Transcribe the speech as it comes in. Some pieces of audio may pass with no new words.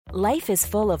Life is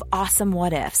full of awesome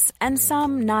what-ifs, and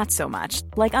some not so much,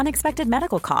 like unexpected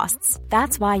medical costs.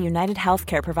 That's why United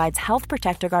Healthcare provides Health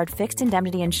Protector Guard fixed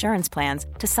indemnity insurance plans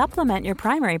to supplement your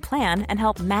primary plan and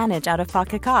help manage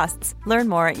out-of-pocket costs. Learn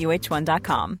more at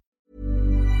uh1.com.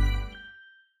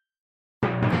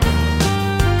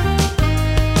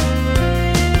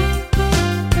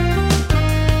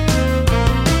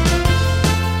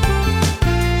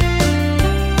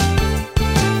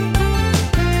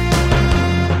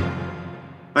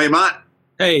 Hey, Matt.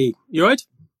 Hey, you all right?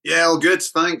 Yeah, all good,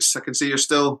 thanks. I can see you're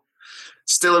still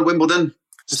in Wimbledon,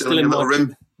 still in your little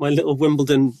room. My little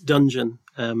Wimbledon dungeon.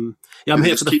 I'm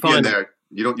here for the final. You in there.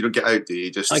 You don't get out, do you?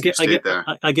 Just stay there.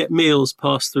 I get meals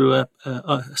passed through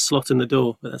a slot in the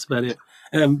door, but that's about it.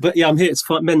 But yeah, I'm here. It's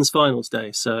men's finals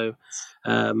day, so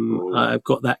I've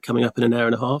got that coming up in an hour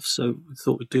and a half. So we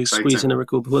thought we'd squeeze in a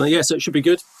record before then. Yeah, so it should be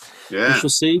good. Yeah, we shall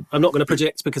see. I'm not going to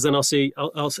predict because then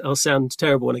I'll sound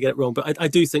terrible when I get it wrong. But I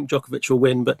do think Djokovic will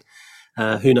win. But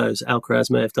who knows?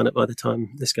 Alcaraz may have done it by the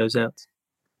time this goes out.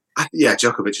 Yeah,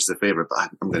 Djokovic is the favourite, but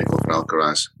I'm going to go for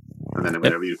Alcaraz. And then I'm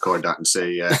going to re-record that and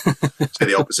say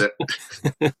the opposite.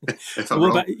 If I'm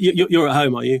wrong. You're at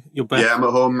home, are you? You're back? Yeah, I'm at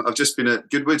home. I've just been at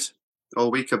Goodwood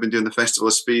all week. I've been doing the Festival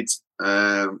of Speed.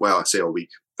 I say all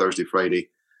week, Thursday, Friday.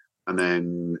 And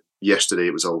then yesterday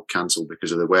it was all cancelled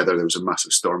because of the weather. There was a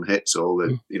massive storm hit. So all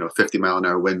the 50 mile an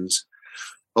hour winds,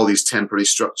 all these temporary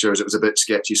structures. It was a bit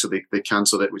sketchy, so they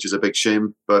cancelled it, which is a big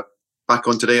shame. But back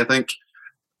on today, I think.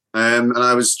 And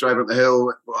I was driving up the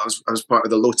hill. I was part of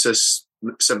the Lotus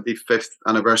 75th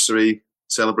anniversary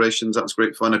celebrations. That was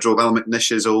great fun. I drove Al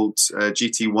McNish's old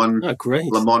GT1. Oh,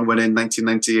 great. Le Mans winning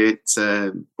 1998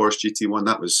 Porsche GT1.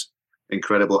 That was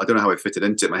incredible. I don't know how I fitted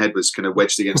into it. My head was kind of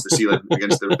wedged against the ceiling,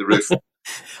 against the roof.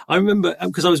 I remember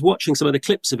because I was watching some of the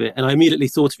clips of it and I immediately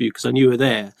thought of you because I knew you were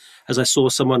there as I saw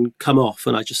someone come off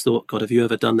and I just thought, God, have you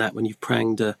ever done that when you've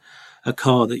pranged a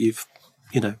car that you've,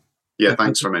 Yeah,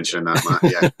 thanks for mentioning that, Matt.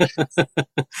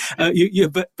 Yeah,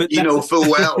 but you know full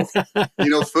well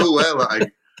that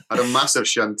I had a massive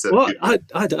shunt at. What?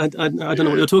 I don't know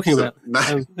what you're talking about.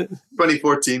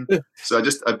 2014. So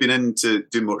I've been into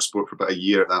doing motorsport for about a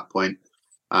year at that point,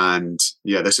 and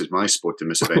yeah, this is my sporting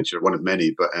misadventure, one of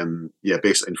many. But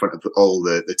basically in front of all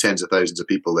the tens of thousands of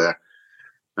people there,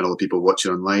 and all the people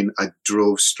watching online, I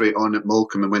drove straight on at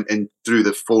Moulcombe and went in through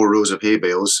the 4 rows of hay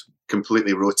bales,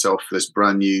 completely wrote off this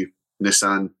brand new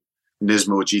Nissan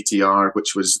Nismo GTR,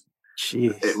 which was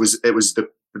it was the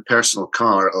personal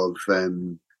car of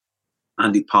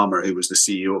Andy Palmer, who was the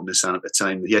CEO of Nissan at the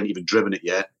time. He hadn't even driven it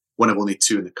yet, one of only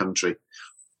 2 in the country.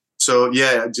 So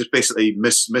yeah, I just basically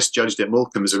misjudged it.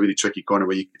 Moulcombe is a really tricky corner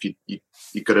where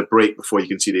you've got to brake before you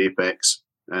can see the apex,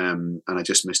 and I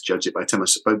just misjudged it. By the time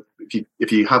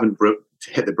if you haven't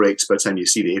hit the brakes by the time you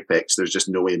see the apex, there's just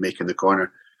no way of making the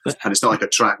corner. And it's not like a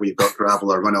track where you've got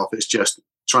gravel or runoff. It's just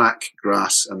track,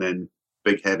 grass, and then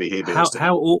big, heavy hay bales.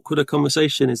 How awkward a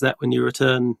conversation is that when you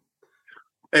return?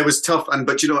 It was tough.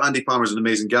 But Andy Palmer's an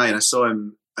amazing guy. And I saw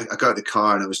him, I got out of the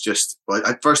car and I was just,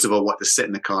 I first of all wanted to sit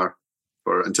in the car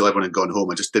until everyone had gone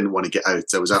home. I just didn't want to get out.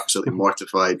 I was absolutely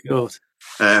mortified. God.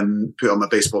 Put on my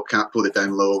baseball cap, pulled it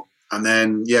down low. And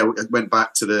then, I went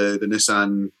back to the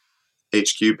Nissan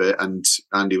HQ bit and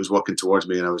Andy was walking towards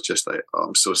me and I was just like, oh,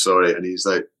 I'm so sorry. And he's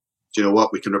like, do you know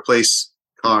what? We can replace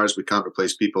cars. We can't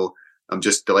replace people. I'm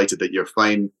just delighted that you're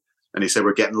fine. And he said,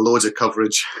 we're getting loads of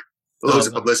coverage, loads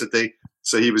of publicity.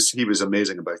 So he was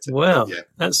amazing about it. Wow. Yeah.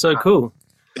 That's so cool.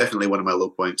 Definitely one of my low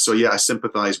points. So yeah, I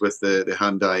sympathise with the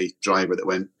Hyundai driver that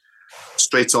went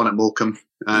straight on at Moulcombe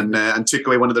and took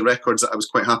away one of the records that I was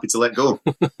quite happy to let go.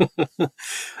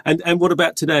 And what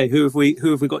about today? Who have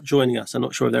we got joining us? I'm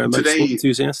not sure if they're a motorsport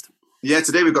enthusiast. Yeah,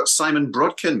 today we've got Simon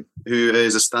Brodkin, who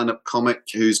is a stand-up comic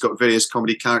who's got various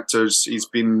comedy characters. He's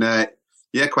been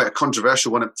quite a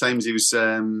controversial one at times. He was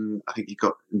I think he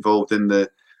got involved in the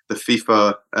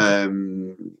FIFA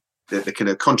the kind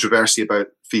of controversy about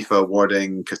FIFA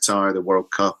awarding Qatar the World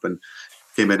Cup, and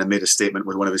came in and made a statement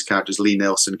with one of his characters. Lee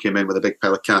Nelson came in with a big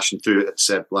pile of cash and threw it at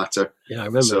Seb Blatter. Yeah, I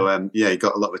remember. So he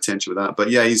got a lot of attention with that. But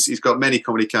yeah, he's got many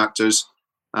comedy characters,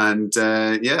 and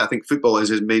I think football is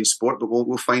his main sport. But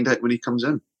we'll find out when he comes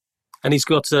in. And he's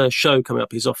got a show coming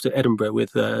up. He's off to Edinburgh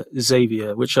with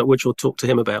Xavier, which we'll talk to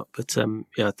him about. But I don't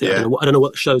know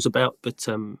what the show's about. But it's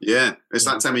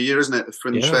that time of year, isn't it? The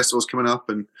Fringe Festival's coming up,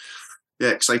 and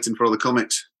exciting for all the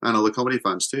comics and all the comedy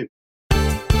fans too.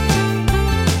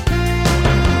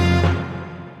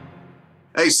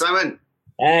 Hey, Simon.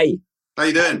 Hey. How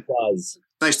you doing? Guys.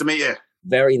 Nice to meet you.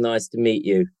 Very nice to meet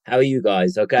you. How are you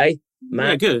guys? Okay, Matt?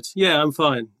 Yeah, good. Yeah, I'm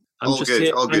fine. I'm just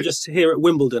here. I'm just here at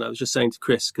Wimbledon. I was just saying to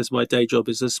Chris, because my day job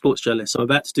is a sports journalist. I'm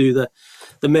about to do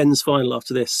the men's final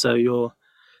after this. So you're.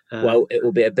 Well, it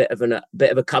will be a bit of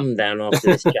a come down after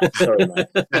this chat. Sorry, mate.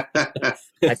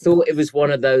 I thought it was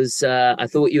one of those. I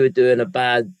thought you were doing a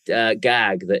bad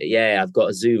gag. That I've got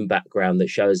a Zoom background that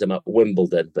shows them at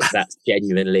Wimbledon, but that's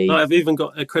genuinely. I've even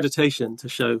got accreditation to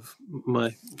show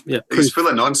my. Proof, he's full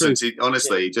of nonsense. He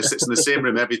just sits in the same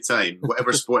room every time.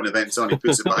 Whatever sporting event's on, he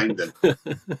puts it behind him.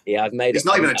 Yeah, He's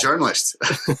not even a journalist.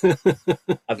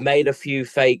 I've made a few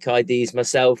fake IDs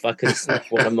myself. I can snap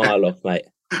one a mile off, mate.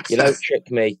 You don't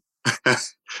trick me.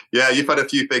 Yeah, you've had a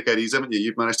few fake IDs, haven't you?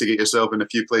 You've managed to get yourself in a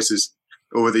few places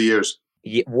over the years.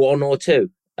 One or two,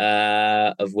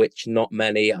 of which not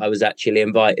many I was actually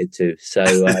invited to. So,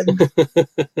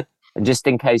 and just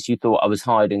in case you thought I was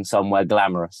hiding somewhere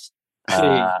glamorous. It's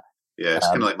kind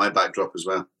of like my backdrop as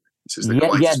well.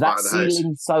 That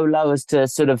ceiling so low as to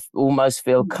sort of almost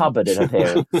feel cupboard in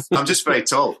appearance. I'm just very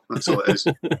tall. That's all it is.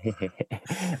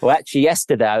 Well, actually,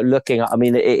 yesterday, looking at, I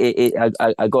mean,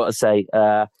 I got to say,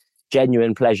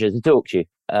 genuine pleasure to talk to you.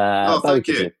 Thank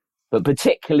you. But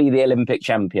particularly the Olympic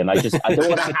champion. I don't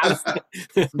want to have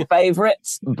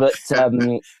favourites, but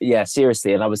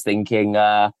seriously. And I was thinking,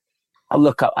 I'll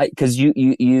look up because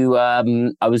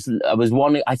I was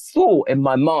wanting. I thought in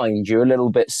my mind you're a little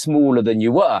bit smaller than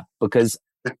you were because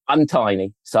I'm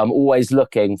tiny, so I'm always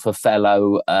looking for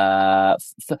fellow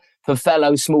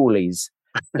smallies.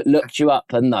 But looked you up,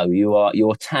 and no,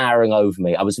 you're towering over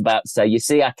me. I was about to say, you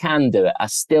see, I can do it. I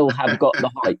still have got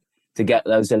the height to get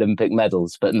those Olympic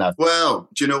medals, but no. Well,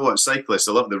 do you know what? Cyclists,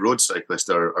 a lot of the road cyclists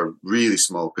are really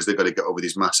small because they've got to get over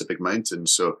these massive big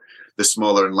mountains. So the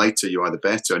smaller and lighter you are, the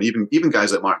better. And even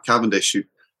guys like Mark Cavendish, who,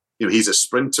 he's a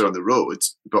sprinter on the road,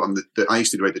 but on the I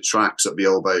used to ride the tracks, it'd be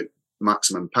all about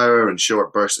maximum power and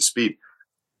short bursts of speed.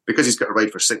 Because he's got to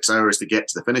ride for 6 hours to get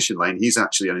to the finishing line, he's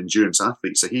actually an endurance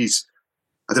athlete. So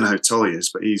I don't know how tall he is,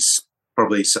 but he's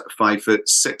probably 5'6",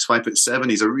 5'7".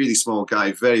 He's a really small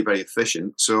guy, very, very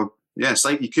efficient. So yeah,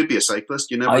 you could be a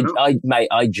cyclist. You never know.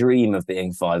 I dream of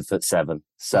being 5'7".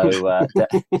 So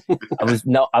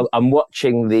I'm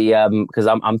watching the because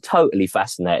I'm totally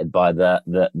fascinated by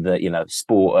the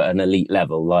sport at an elite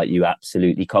level, like you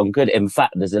absolutely conquered. In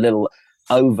fact, there's a little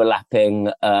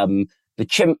overlapping the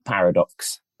chimp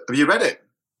paradox. Have you read it?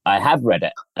 I have read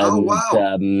it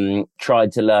and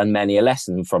tried to learn many a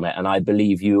lesson from it. And I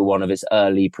believe you were one of its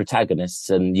early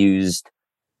protagonists and used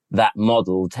that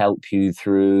model to help you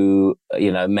through,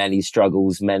 many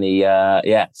struggles, but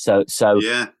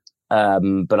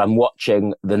I'm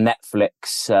watching the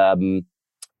Netflix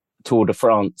Tour de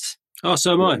France. Oh,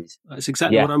 so am I. That's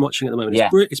exactly what I'm watching at the moment.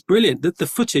 It's brilliant. The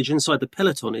footage inside the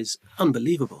peloton is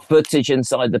unbelievable. Footage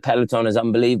inside the peloton is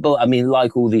unbelievable. I mean,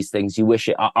 like all these things, you wish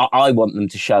it. I want them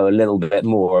to show a little bit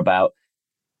more about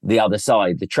the other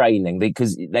side, the training,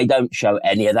 because they don't show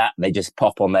any of that. They just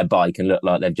pop on their bike and look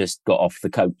like they've just got off the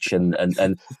coach. And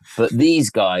but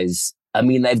these guys, I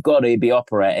mean, they've got to be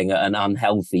operating at an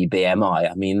unhealthy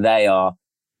BMI. I mean, they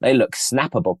look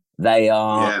snappable. They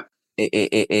are.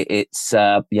 It's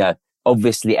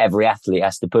obviously every athlete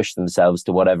has to push themselves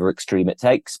to whatever extreme it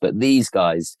takes, but these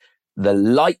guys, the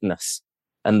lightness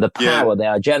and the power they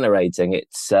are generating,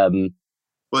 it's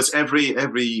it's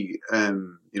every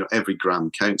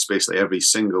gram counts. Basically, every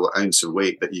single ounce of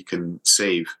weight that you can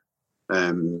save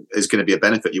is going to be a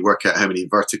benefit. You work out how many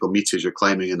vertical meters you're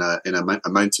climbing in a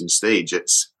mountain stage.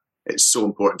 It's so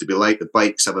important to be light. The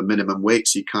bikes have a minimum weight,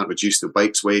 so you can't reduce the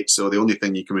bike's weight. So the only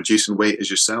thing you can reduce in weight is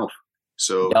yourself.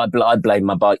 So I blame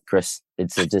my bike, Chris.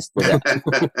 It's just yeah,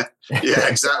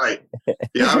 exactly.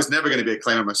 Yeah, I was never going to be a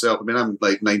climber myself. I mean, I'm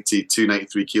like 92,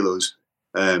 93 kilos.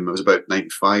 I was about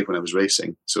 95 when I was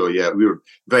racing. So yeah, we were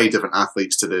very different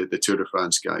athletes to the Tour de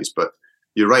France guys. But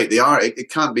you're right, they are. It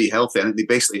can't be healthy. I think they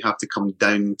basically have to come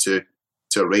down to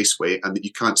a race weight, and that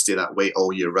you can't stay that weight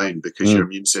all year round because your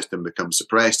immune system becomes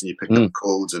suppressed and you pick up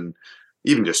colds and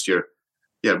even just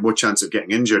more chance of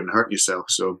getting injured and hurting yourself.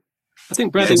 So. I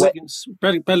think Bradley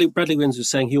Wiggins was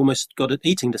saying he almost got an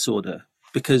eating disorder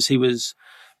because he was,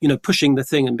 pushing the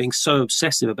thing and being so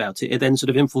obsessive about it. It then sort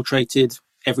of infiltrated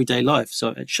everyday life. So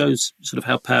it shows sort of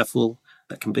how powerful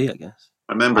that can be, I guess.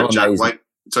 I remember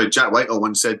Jack Whitehall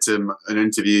once said to him in an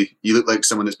interview, "You look like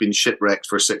someone that's been shipwrecked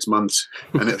for 6 months,"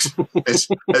 and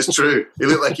it's true. He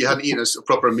looked like he hadn't eaten a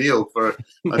proper meal for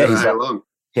I don't know how long.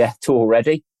 Yeah, tour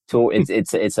ready.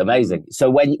 It's amazing. So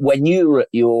when you were at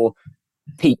your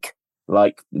peak,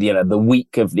 like the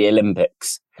week of the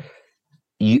Olympics,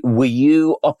 were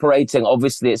you operating?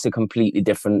 Obviously, it's a completely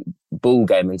different ball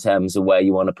game in terms of where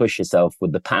you want to push yourself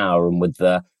with the power and with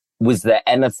the. Was there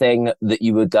anything that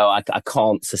you would go, I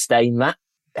can't sustain that?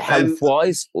 health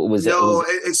wise, or was it? No,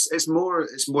 it's more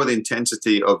the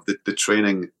intensity of the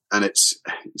training, and it's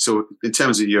so in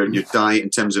terms of your diet, in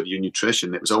terms of your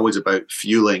nutrition, it was always about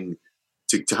fueling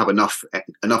to have enough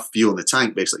fuel in the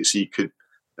tank, basically, so you could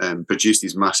produce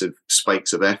these massive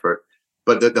spikes of effort.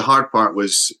 But the hard part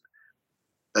was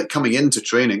coming into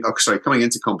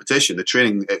competition. The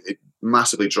training it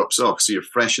massively drops off, so you're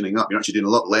freshening up. You're actually doing a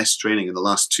lot less training in the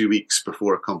last 2 weeks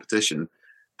before a competition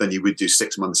than you would do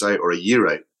 6 months out or a year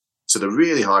out. So the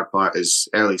really hard part is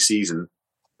early season,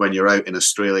 when you're out in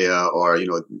Australia or,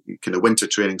 kind of winter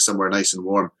training somewhere nice and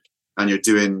warm, and you're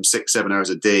doing 6-7 hours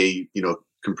a day,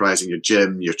 comprising your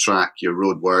gym, your track, your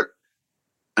road work,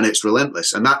 and it's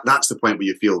relentless. And that's the point where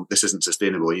you feel this isn't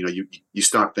sustainable. You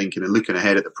start thinking and looking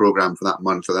ahead at the program for that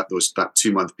month or that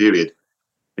 2-month period,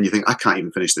 and you think, I can't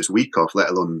even finish this week off, let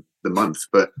alone the month.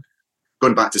 But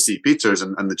going back to Steve Peters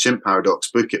and the Chimp Paradox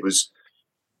book,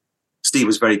 Steve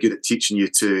was very good at teaching you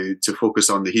to focus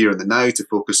on the here and the now, to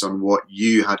focus on what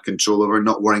you had control over,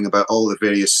 not worrying about all the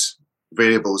various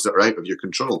variables that are out of your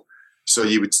control. So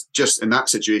you would just, in that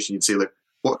situation, you'd say, look,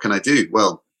 what can I do?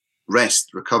 Well, rest,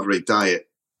 recovery, diet.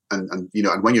 And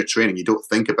when you're training, you don't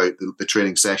think about the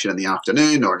training session in the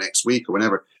afternoon or next week or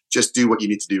whenever. Just do what you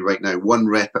need to do right now, one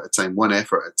rep at a time, one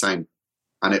effort at a time.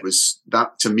 And it was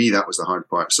that, to me, that was the hard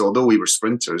part. So although we were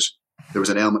sprinters, there was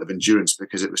an element of endurance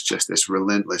because it was just this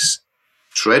relentless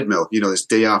treadmill, this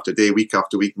day after day, week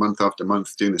after week, month after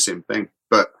month, doing the same thing.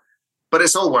 But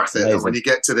it's all worth it when you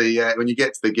get to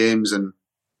the games, and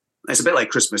it's a bit like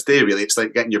Christmas Day, really. It's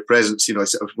like getting your presents,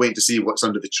 sort of waiting to see what's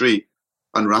under the tree,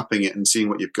 unwrapping it and seeing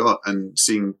what you've got, and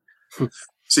seeing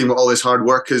what all this hard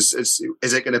work is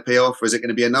it going to pay off, or is it going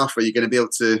to be enough? Are you going to be able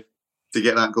to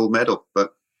get that gold medal?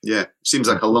 But yeah, seems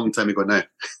like a long time ago now.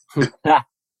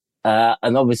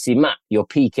 And obviously, Matt, you're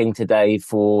peaking today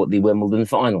for the Wimbledon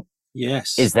final.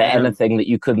 Yes. Is there anything that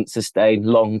you couldn't sustain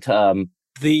long term?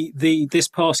 This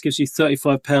pass gives you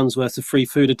 £35 worth of free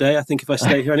food a day. I think if I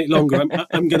stay here any longer,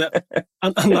 I'm gonna,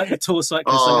 unlike the tour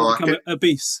cyclist, I'm gonna become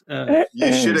obese.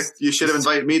 You should have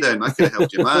invited me then. I could have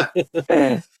helped you, Matt.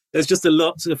 There's just a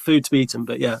lot of food to be eaten,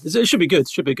 but yeah, it should be good. It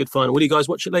should be a good final. Will you guys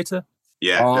watch it later?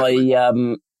 Yeah. Sorry,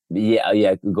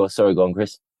 go on,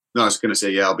 Chris. No, I was going to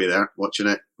say, I'll be there watching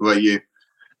it. What about you?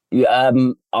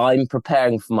 I'm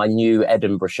preparing for my new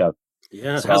Edinburgh show.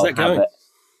 Yeah, so how's that going?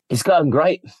 It's going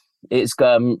great. It's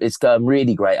going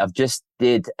really great. I've just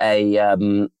did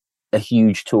a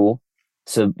huge tour.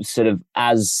 So sort of,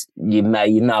 as you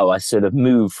may know, I sort of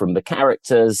moved from the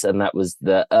characters, and that was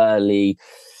the early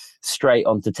straight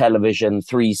onto television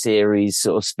 3 series,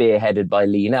 sort of spearheaded by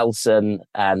Lee Nelson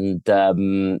and a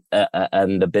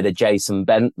bit of Jason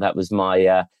Bent. That was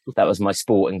my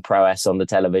sporting prowess on the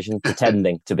television,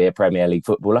 pretending to be a Premier League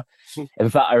footballer. In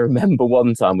fact, I remember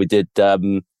one time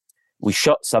we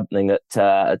shot something at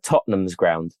Tottenham's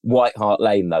ground, White Hart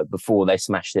Lane, though, before they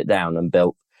smashed it down and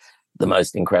built the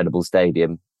most incredible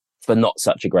stadium for not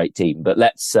such a great team. But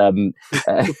let's and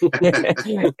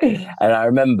I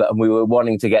remember, and we were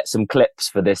wanting to get some clips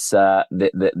for this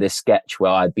this sketch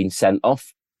where I'd been sent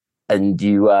off, and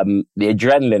the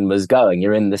adrenaline was going.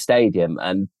 You're in the stadium,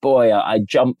 and boy, I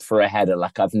jumped for a header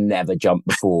like I've never jumped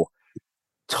before.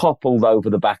 Toppled over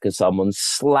the back of someone,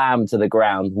 slammed to the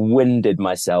ground, winded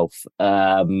myself,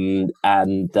 so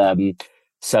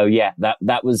yeah,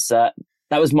 that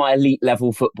was my elite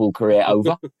level football career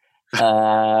over.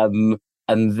 And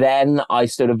then I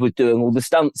sort of was doing all the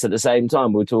stunts at the same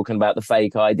time. We were talking about the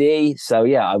fake ID. So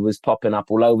yeah, I was popping up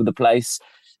all over the place,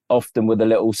 often with a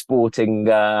little sporting,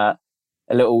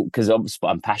 because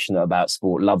I'm passionate about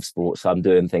sport, love sport. So I'm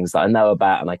doing things that I know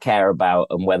about and I care about.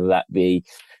 And whether that be,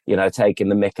 taking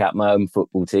the mick at my own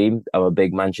football team. I'm a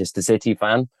big Manchester City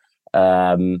fan.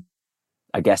 I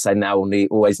guess I now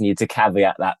always need to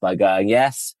caveat that by going,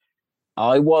 yes,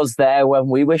 I was there when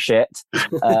we were shit.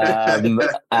 My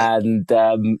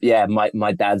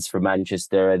dad's from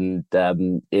Manchester, and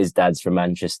his dad's from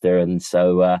Manchester. And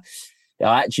so I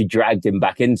actually dragged him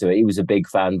back into it. He was a big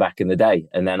fan back in the day.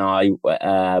 And then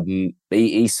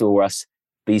he saw us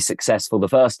be successful the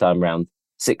first time round.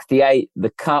 68, the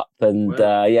Cup, and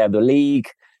the league.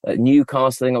 At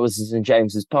Newcastle, I think I was in St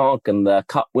James's Park, and the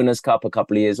Cup Winners' Cup a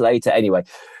couple of years later. Anyway,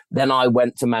 then I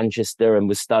went to Manchester and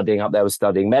was studying up there, was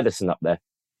studying medicine up there,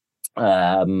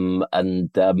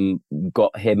 and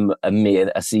got him and me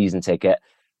a season ticket,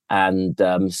 and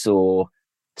saw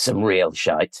some real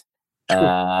shite.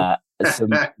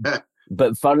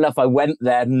 But fun enough, I went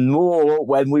there more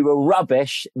when we were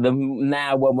rubbish than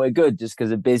now when we're good, just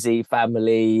because of busy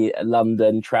family,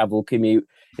 London, travel, commute.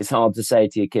 It's hard to say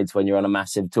to your kids when you're on a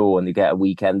massive tour and you get a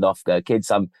weekend off, go, kids,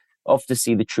 I'm off to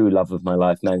see the true love of my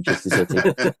life, Manchester City.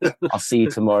 I'll see you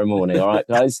tomorrow morning. All right,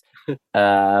 guys.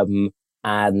 So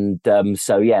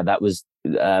yeah, that was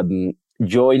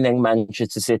joining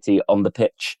Manchester City on the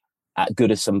pitch at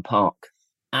Goodison Park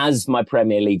as my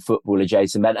Premier League footballer,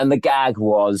 Jason Bent. And the gag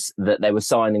was that they were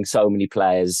signing so many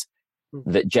players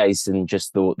that Jason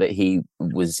just thought that he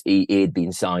had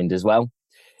been signed as well.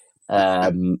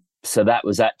 So that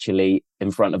was actually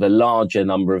in front of a larger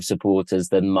number of supporters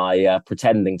than my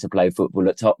pretending to play football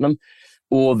at Tottenham,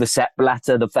 or the Sepp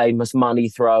Blatter, the famous money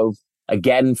throw,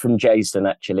 again from Jason,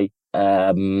 actually,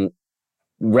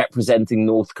 representing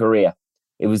North Korea.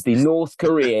 It was the North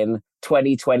Korean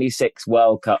 2026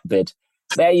 World Cup bid.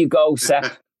 There you go,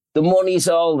 Sepp. The money's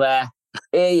all there.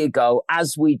 Here you go,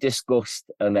 as we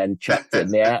discussed, and then chucked it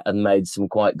in the air and made some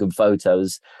quite good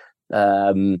photos.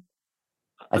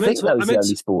 I think those are the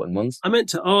only sporting ones. I meant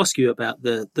to ask you about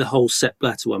the whole Sepp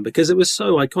Blatter one, because it was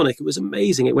so iconic. It was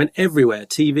amazing. It went everywhere,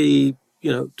 TV,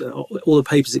 all the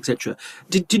papers, etc.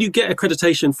 Did you get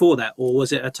accreditation for that, or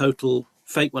was it a total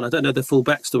fake one? I don't know the full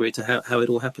backstory to how it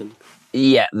all happened.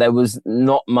 Yeah, there was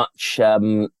not much...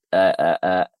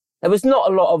 there was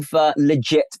not a lot of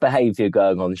legit behaviour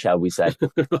going on, shall we say.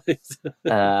 Right.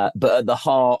 But at the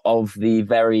heart of the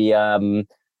very... at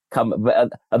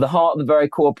the heart of the very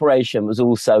corporation was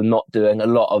also not doing a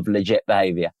lot of legit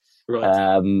behaviour.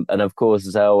 Right. And of course,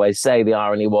 as I always say, the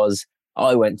irony was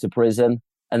I went to prison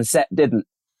and Sepp didn't.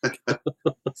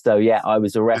 So yeah, I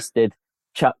was arrested,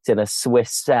 chucked in a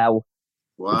Swiss cell,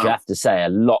 Wow. which I have to say a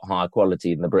lot higher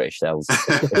quality than the British cells.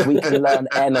 If we can learn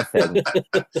anything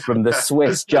from the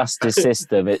Swiss justice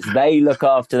system, it's they look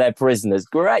after their prisoners.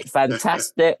 Great,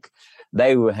 fantastic.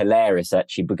 They were hilarious,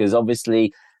 actually, because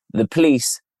obviously the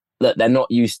police, look, they're not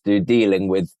used to dealing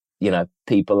with,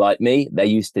 people like me. They're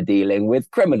used to dealing with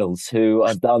criminals who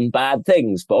have done bad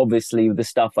things. But obviously the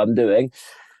stuff I'm doing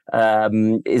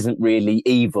isn't really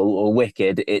evil or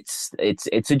wicked. It's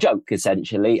a joke,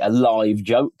 essentially, a live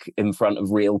joke in front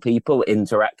of real people,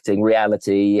 interacting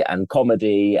reality and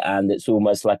comedy. And it's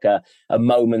almost like a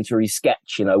momentary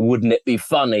sketch. Wouldn't it be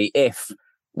funny if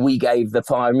we gave the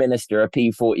Prime Minister a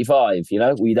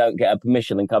P45? We don't get a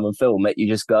permission and come and film it. You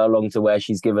just go along to where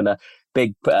she's given a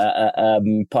big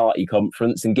party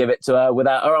conference and give it to her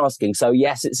without her asking. So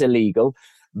yes, it's illegal,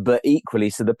 but equally,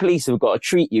 so the police have got to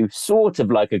treat you sort of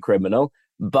like a criminal,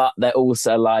 but they're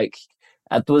also like,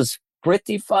 it was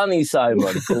pretty funny,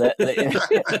 Simon. So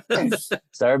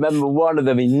I remember one of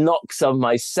them, he knocks on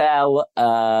my cell,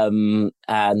 and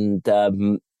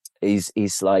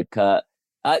he's like,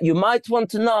 you might want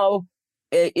to know,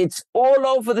 it's all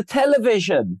over the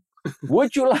television.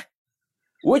 Would you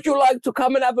like to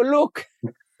come and have a look?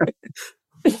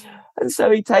 And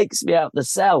so he takes me out the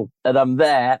cell, and I'm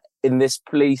there in this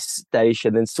police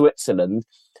station in Switzerland,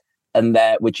 and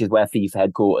which is where FIFA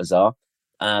headquarters are,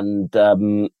 and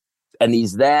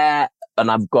he's there, and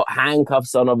I've got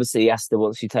handcuffs on. Obviously, Esther,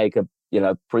 once you take a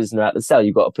prisoner out the cell,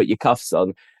 you've got to put your cuffs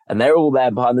on, and they're all there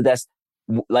behind the desk,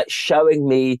 like showing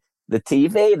me the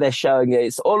TV. They're showing it.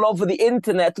 It's all over the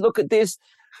internet. Look at this.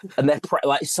 And they're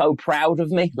so proud of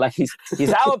me. Like he's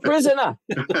our prisoner.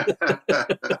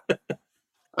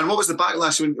 And what was the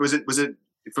backlash? Was it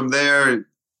from there?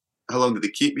 How long did they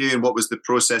keep you? And what was the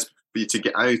process for you to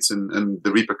get out and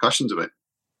the repercussions of it?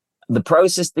 The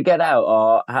process to get out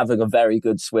are having a very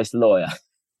good Swiss lawyer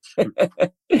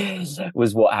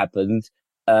was what happened,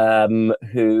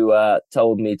 who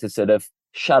told me to sort of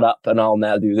shut up and I'll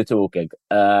now do the talking.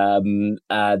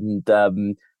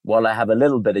 While I have a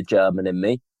little bit of German in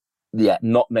me,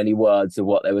 not many words of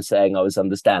what they were saying I was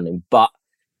understanding, but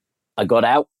I got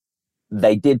out.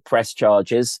 They did press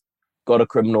charges, got a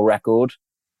criminal record.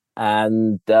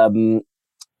 And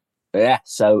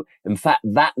so in fact,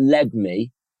 that led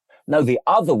me. No, the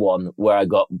other one where I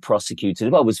got prosecuted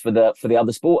as well was for the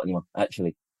other sporting one,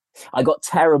 actually. I got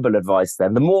terrible advice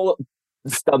then. The more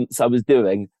stunts I was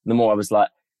doing, the more I was like,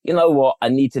 you know what? I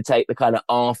need to take the kind of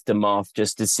aftermath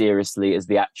just as seriously as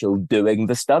the actual doing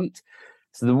the stunt.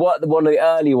 So one of the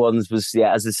early ones was,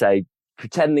 as I say,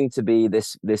 pretending to be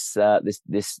this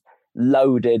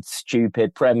loaded,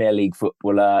 stupid Premier League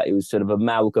footballer. It was sort of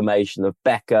amalgamation of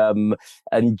Beckham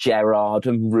and Gerrard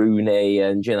and Rooney,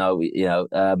 and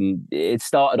it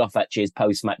started off actually as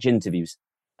post-match interviews.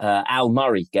 Al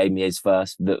Murray gave me his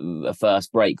first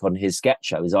break on his sketch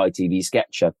show, his ITV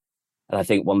sketch show. And I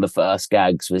think one of the first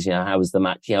gags was, how was the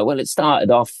match? Well, it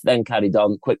started off, then carried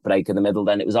on, quick break in the middle,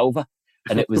 then it was over.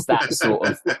 And it was that sort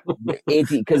of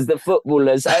idiot, because the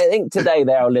footballers, I think today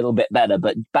they're a little bit better,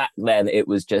 but back then it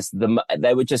was just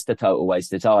they were just a total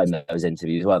waste of time, those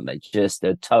interviews, weren't they? Just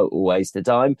a total waste of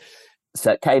time.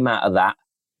 So it came out of that.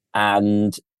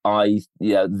 And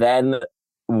then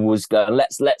was going,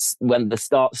 let's when the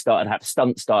stunt started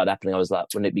happening, I was like,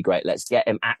 wouldn't it be great? Let's get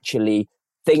him actually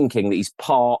thinking that he's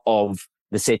part of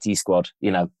the City squad,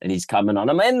 and he's coming on.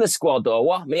 I'm in the squad, or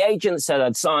what? My agent said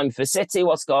I'd signed for City.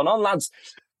 What's going on, lads?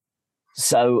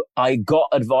 So I got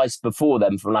advice before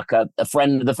them from like a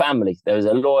friend of the family. There was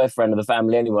a lawyer, friend of the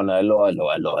family. Anyone know a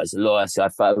lawyer? So I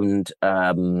phoned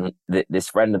this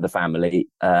friend of the family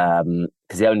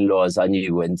because the only lawyers I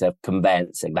knew were into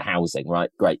conveyancing, the housing. Right,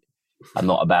 great. I'm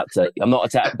not about to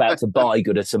buy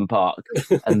Goodison Park,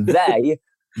 and they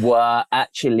were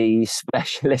actually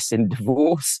specialists in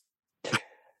divorce.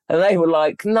 And they were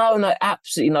like, no,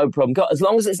 absolutely no problem. As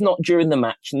long as it's not during the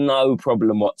match, no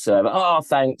problem whatsoever. Oh,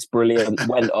 thanks, brilliant.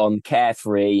 Went on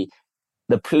carefree.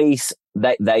 The police,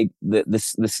 the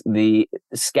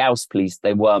Scouse police,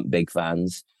 they weren't big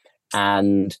fans.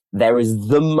 And there is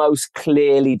the most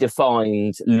clearly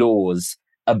defined laws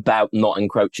about not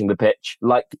encroaching the pitch.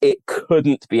 Like, it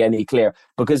couldn't be any clearer.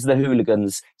 Because the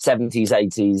hooligans, 70s,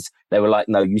 80s, they were like,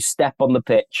 no, you step on the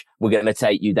pitch, we're going to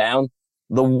take you down.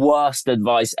 The worst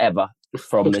advice ever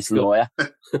from this lawyer,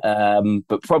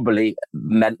 but probably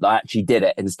meant that I actually did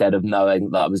it instead of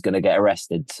knowing that I was going to get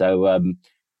arrested. So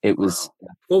it was.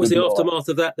 What was the aftermath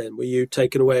of that then? Were you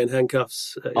taken away in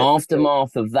handcuffs?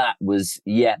 Aftermath of that was,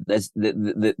 there's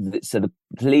so the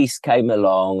police came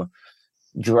along,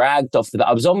 dragged off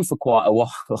I was on for quite a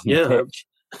while on the pitch.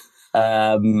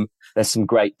 There's some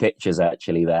great pictures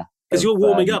actually there. Because you're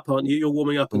warming up, aren't you? You're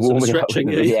warming up and sort of stretching.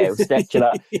 Stretching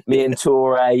up. Me and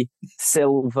Torre,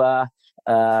 Silva.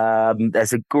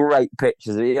 There's a great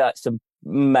pictures. Some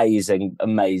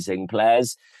amazing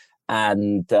players.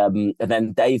 And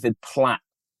then David Platt,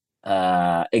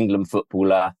 England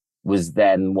footballer, was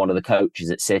then one of the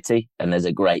coaches at City. And there's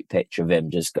a great picture of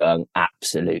him just going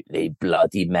absolutely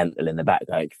bloody mental in the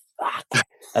background. Fuck.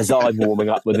 As I'm warming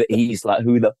up with it, he's like,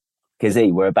 who the fuck is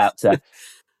he? We're about to...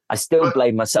 I still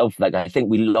blame myself for that game. I think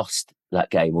we lost that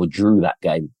game or drew that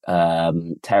game.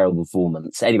 Terrible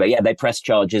performance. Anyway, they pressed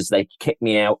charges. They kicked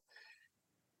me out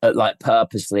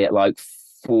purposely at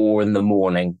 4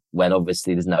 a.m. when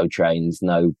obviously there's no trains,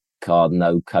 no car,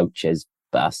 no coaches,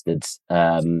 bastards.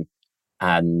 I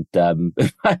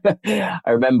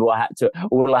remember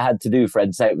all I had to do,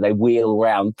 Fred, say they wheel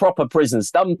around proper prison.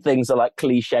 Some things are like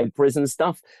cliche prison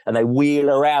stuff, and they wheel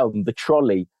around the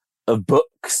trolley of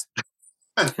books.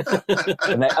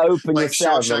 And they open your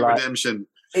cell. Shawshank Redemption.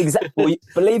 Exactly. Well,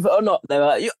 believe it or not, they're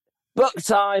like, book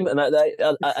time, and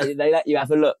they let you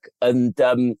have a look. And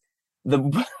the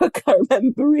book I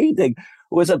remember reading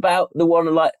was about the one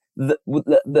the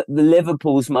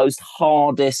Liverpool's most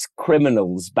hardest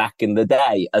criminals back in the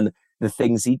day, and the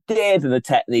things he did and the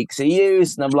techniques he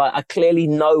used. And I'm like, clearly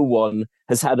no one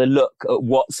has had a look at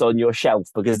what's on your shelf,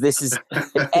 because this is,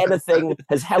 if anything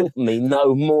has helped me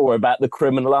know more about the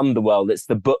criminal underworld, it's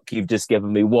the book you've just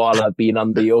given me while I've been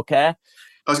under your care.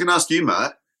 I was going to ask you,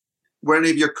 Matt, were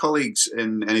any of your colleagues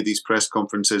in any of these press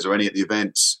conferences or any of the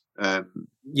events? I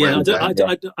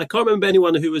can't remember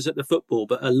anyone who was at the football,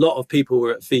 but a lot of people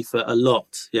were at FIFA. A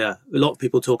lot of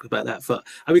people talk about that.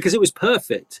 Because it was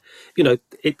perfect.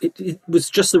 It was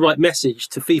just the right message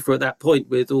to FIFA at that point,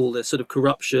 with all the sort of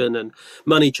corruption and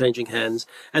money changing hands,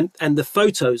 and the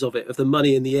photos of it, of the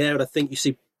money in the air. And I think you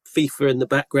see FIFA in the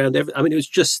background. It was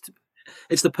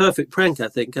it's the perfect prank, I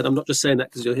think. And I'm not just saying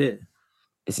that because you're here.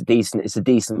 It's a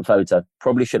decent photo.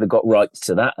 Probably should have got rights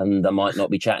to that, and I might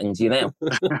not be chatting to you now.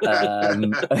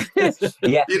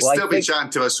 You'd still be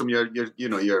chatting to us from your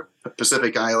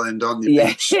Pacific Island on the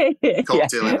beach,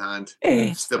 cocktail in hand.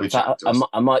 Still be chatting to us.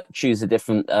 I might choose a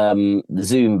different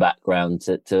Zoom background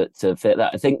to fit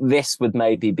that. I think this would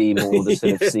maybe be more the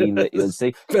sort of scene that you'll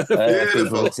see.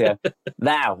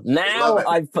 Now,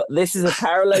 this is a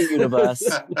parallel universe.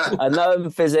 I know in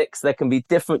physics there can be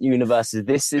different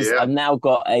universes. I've now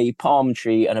got a palm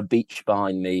tree and a beach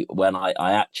behind me when I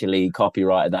actually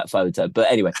copyrighted that photo.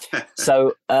 But anyway,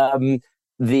 so I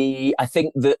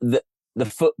think the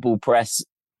football press,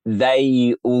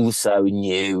 they also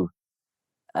knew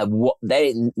what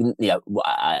they,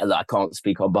 I can't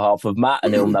speak on behalf of Matt,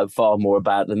 and he'll know far more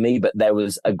about it than me, but there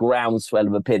was a groundswell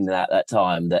of opinion at that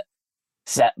time that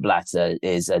Sepp Blatter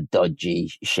is a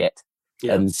dodgy shit.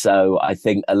 Yeah. And so I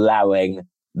think allowing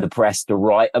the press to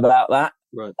write about that,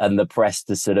 right, and the press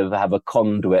to sort of have a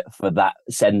conduit for that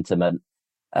sentiment.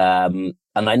 And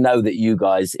I know that you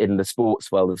guys in the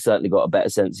sports world have certainly got a better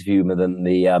sense of humour than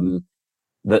the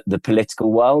the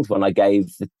political world when I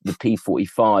gave the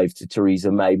P45 to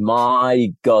Theresa May.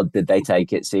 My God, did they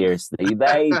take it seriously?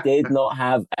 They did not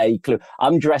have a clue.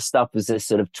 I'm dressed up as this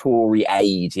sort of Tory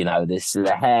aide, this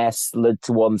hair slid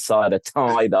to one side, a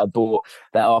tie that I bought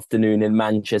that afternoon in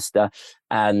Manchester,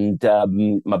 and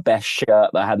my best shirt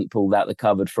that I hadn't pulled out the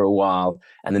cupboard for a while.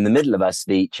 And in the middle of her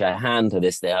speech, I hand her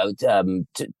this thing.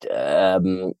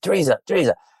 Theresa,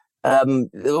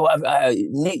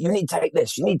 you need to take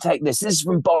this. You need to take this. This is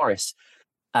from Boris.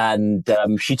 And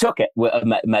she took it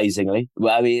amazingly.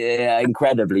 Well, I mean,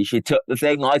 incredibly. She took the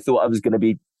thing. I thought I was going to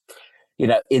be,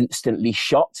 instantly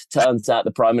shot. Turns out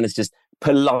the Prime Minister's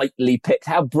politely picked.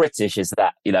 How British is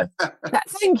that?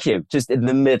 Thank you. Just in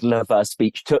the middle of her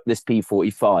speech, took this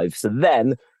P45. So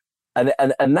then,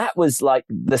 and that was like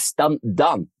the stunt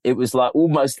done. It was like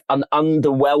almost an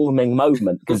underwhelming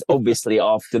moment because obviously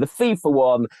after the FIFA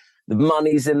one, the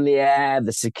money's in the air,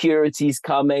 the security's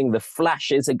coming, the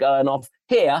flashes are going off.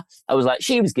 Here, I was like,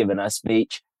 she was giving her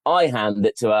speech. I hand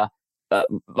it to her.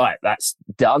 Right, that's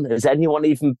done. Has anyone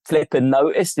even flipping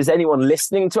noticed? Is anyone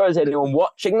listening to her? Is anyone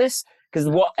watching this? Because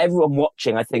what everyone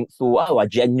watching, I think, thought, I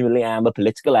genuinely am a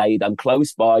political aide. I'm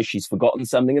close by. She's forgotten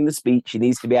something in the speech. She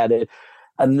needs to be added.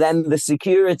 And then the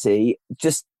security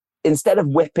just, instead of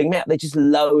whipping me out, they just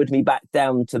lowered me back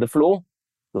down to the floor.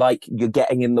 Like, you're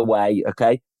getting in the way,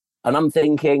 okay? And I'm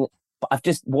thinking,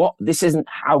 this isn't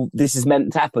how this is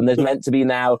meant to happen. There's meant to be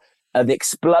now an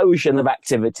explosion of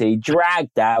activity,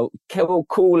 dragged out,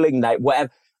 cooling night,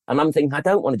 whatever. And I'm thinking, I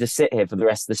don't want to just sit here for the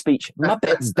rest of the speech. My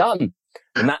bit's done.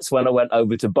 And that's when I went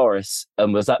over to Boris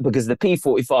and was like, because the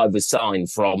P45 was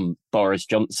signed from Boris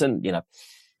Johnson,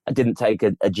 I didn't take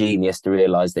a genius to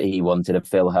realise that he wanted to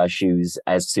fill her shoes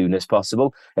as soon as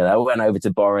possible. I went over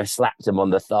to Boris, slapped him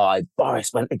on the thigh.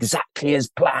 Boris went exactly as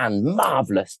planned.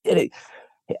 Marvellous. Did it?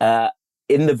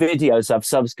 In the videos I've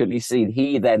subsequently seen,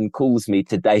 he then calls me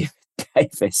to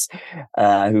Davis,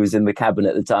 who was in the cabinet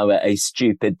at the time, a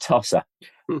stupid tosser,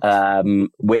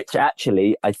 which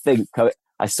actually I think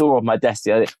I saw on my desk.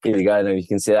 Here we go. You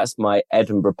can see that's my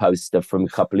Edinburgh poster from a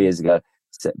couple of years ago.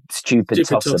 Stupid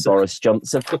tosser Boris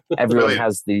Johnson. Everyone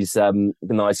has these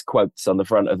nice quotes on the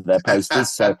front of their posters.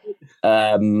 So,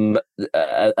 and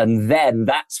then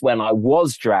that's when I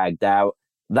was dragged out.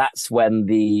 That's when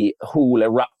the hall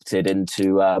erupted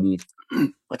into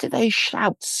what did they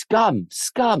shout? Scum,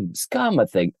 I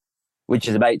think, which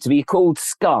is about to be called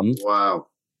scum. Wow.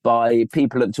 By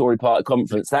people at the Tory Party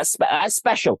conference. That's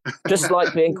special. Just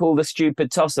like being called a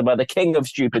stupid tosser by the king of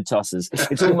stupid tossers.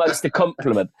 It's almost a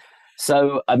compliment.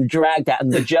 So I'm dragged out,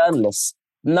 and the journalists,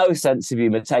 no sense of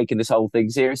humour, taking this whole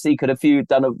thing seriously. Could have you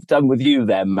done with you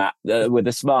there, Matt, with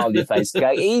a smile on your face,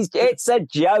 going, it's a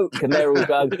joke, and they're all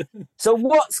going, so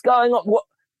what's going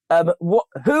on?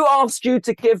 Who asked you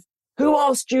to give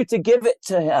it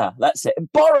to her? That's it,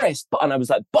 Boris. And I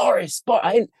was like, Boris.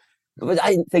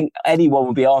 I didn't think anyone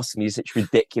would be asking me such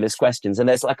ridiculous questions. And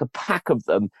there's like a pack of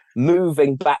them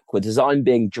moving backwards as I'm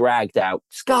being dragged out.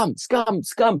 Scum.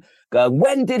 Going,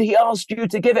 when did he ask you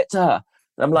to give it to her?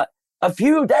 And I'm like, a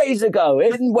few days ago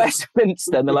in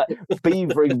Westminster. And they're like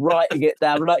beavering, writing it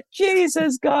down. I'm like,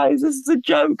 Jesus, guys, this is a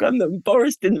joke. And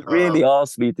Boris didn't really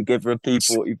ask me to give her a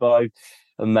P45.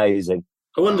 Amazing.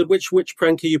 I wondered which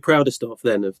prank are you proudest of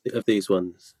then of these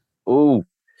ones? Oh.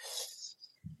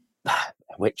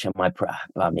 Which am I proud?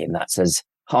 I mean, that's as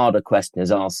hard a question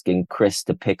as asking Chris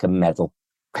to pick a medal.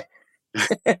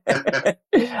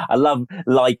 I love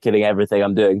likening everything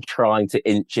I'm doing, trying to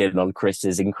inch in on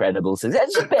Chris's incredible. So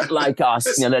it's a bit like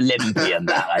asking an Olympian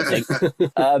that, I think.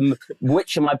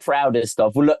 Which am I proudest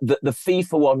of? Well, look, the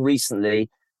FIFA one recently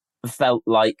felt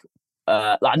like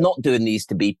I'm not doing these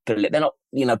to be, they're not,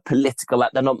 political.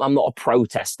 I'm not a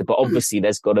protester, but obviously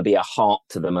there's got to be a heart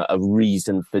to them, a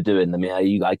reason for doing them.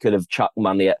 I could have chucked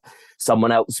money at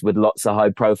someone else with lots of high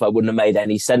profile. It wouldn't have made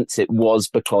any sense. It was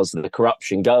because of the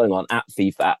corruption going on at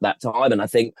FIFA at that time. And I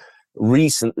think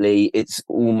recently it's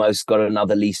almost got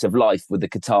another lease of life with the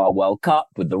Qatar World Cup,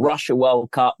 with the Russia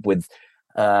World Cup, with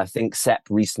I think Sepp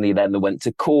recently then went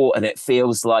to court, and it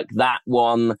feels like that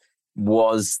one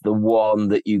was the one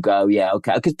that you go, yeah,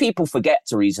 okay. Because people forget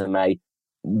Theresa May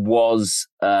was,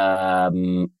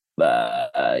 the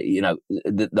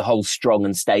whole strong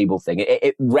and stable thing.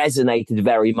 It resonated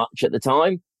very much at the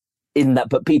time in that,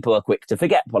 but people are quick to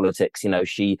forget politics.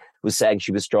 She was saying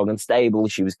she was strong and stable.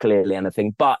 She was clearly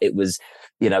anything, but it was,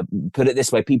 put it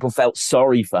this way, people felt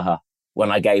sorry for her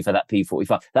when I gave her that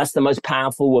P45. That's the most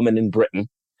powerful woman in Britain,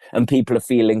 and people are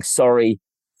feeling sorry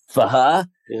for her.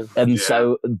 Yeah. And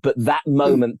so, but that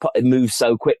moment it moves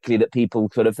so quickly that people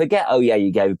sort of forget, oh yeah,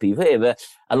 you gave people here.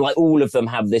 And like all of them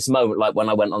have this moment, like when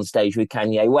I went on stage with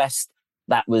Kanye West,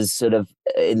 that was sort of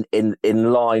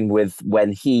in line with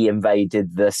when he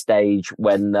invaded the stage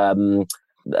when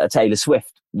Taylor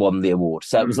Swift won the award.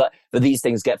 So it was like, but these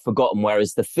things get forgotten,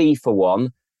 whereas the FIFA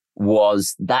one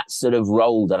was that sort of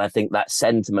rolled. And I think that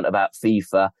sentiment about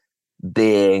FIFA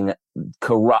being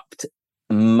corrupt,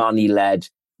 money-led,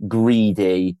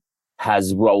 greedy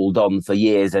has rolled on for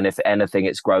years. And if anything,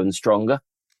 it's grown stronger.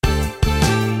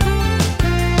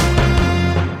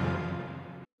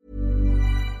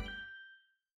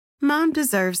 Mom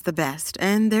deserves the best,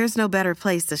 and there's no better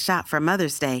place to shop for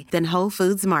Mother's Day than Whole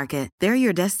Foods Market. They're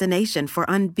your destination for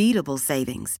unbeatable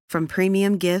savings, from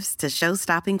premium gifts to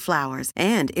show-stopping flowers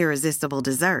and irresistible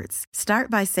desserts. Start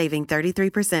by saving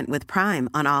 33% with Prime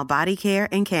on all body care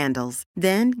and candles.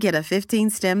 Then get a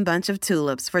 15-stem bunch of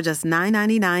tulips for just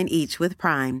 $9.99 each with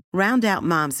Prime. Round out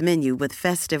Mom's menu with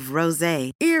festive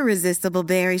rosé, irresistible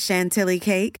berry chantilly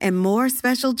cake, and more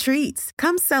special treats.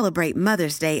 Come celebrate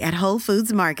Mother's Day at Whole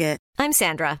Foods Market. I'm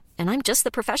Sandra, and I'm just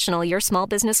the professional your small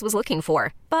business was looking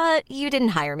for. But you didn't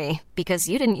hire me because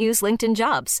you didn't use LinkedIn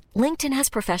Jobs. LinkedIn has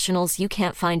professionals you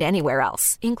can't find anywhere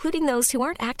else, including those who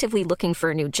aren't actively looking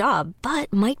for a new job,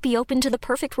 but might be open to the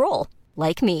perfect role,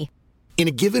 like me. In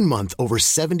a given month, over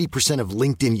 70% of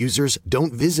LinkedIn users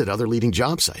don't visit other leading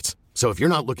job sites. So if you're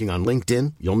not looking on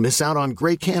LinkedIn, you'll miss out on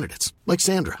great candidates like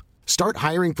Sandra. Start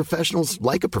hiring professionals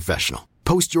like a professional.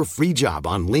 Post your free job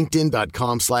on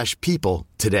linkedin.com/people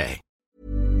today.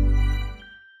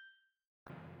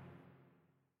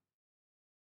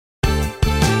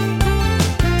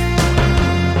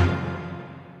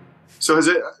 So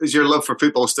is your love for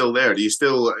football still there? Do you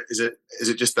still, is it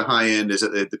just the high end? Is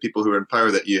it the people who are in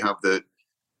power that you have the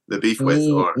beef with?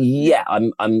 Or? Yeah,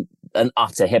 I'm an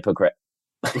utter hypocrite.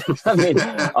 I mean,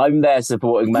 I'm there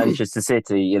supporting Manchester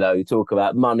City, you know, talk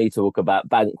about money, talk about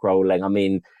bankrolling. I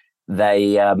mean,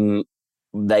 they've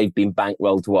been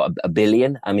bankrolled to what, $1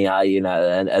 billion? I mean,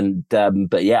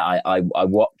 but yeah, I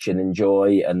watch and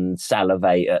enjoy and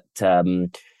salivate at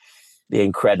the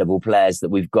incredible players that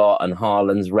we've got, and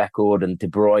Haaland's record, and De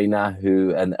Bruyne,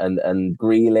 and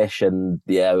Grealish, and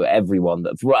everyone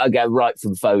that right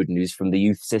from Foden, who's from the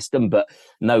youth system, but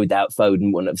no doubt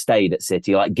Foden wouldn't have stayed at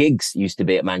City. Like Giggs used to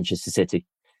be at Manchester City.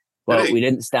 Well, we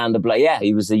didn't stand a play. Yeah,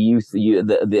 he was a youth,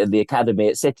 the academy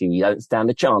at City. We don't stand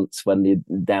a chance when you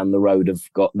down the road have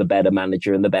got the better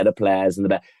manager and the better players and the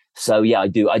better. So yeah, I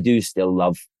do still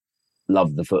love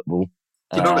the football.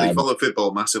 I don't really follow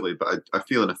football massively, but I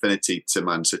feel an affinity to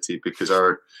Man City because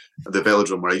the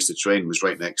velodrome where I used to train was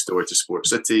right next door to Sport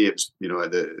City. It was,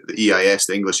 the EIS,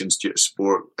 the English Institute of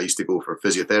Sport. I used to go for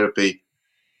physiotherapy.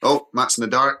 Oh, Matt's in the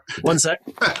dark. 1 sec.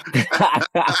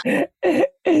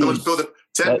 Someone's pulled up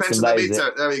 10 pence in the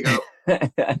meter. There we go.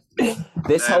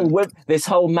 This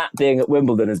whole Matt being at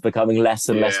Wimbledon is becoming less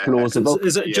and less plausible.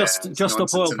 Is it just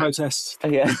up oil protests?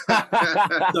 Yeah.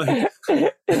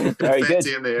 Very good.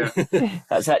 In there.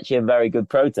 That's actually a very good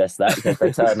protest, that, if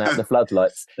they turn out the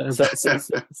floodlights.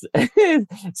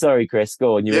 Sorry, Chris,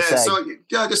 go on. You were saying.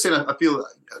 I just saying I feel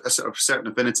a sort of certain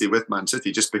affinity with Man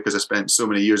City just because I spent so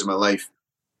many years of my life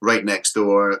right next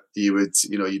door. You'd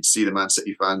see the Man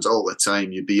City fans all the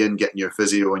time. You'd be in getting your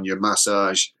physio and your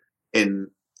massage at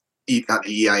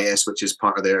the EIS, which is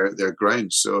part of their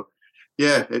ground. So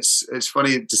yeah, it's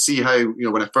funny to see how,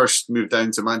 when I first moved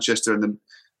down to Manchester in the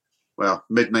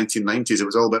mid 1990s, it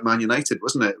was all about Man United,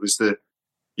 wasn't it? It was the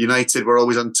United were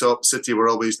always on top, City were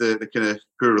always the kind of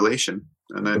poor relation,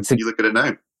 and then you look at it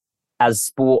now. As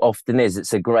sport often is,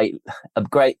 it's a great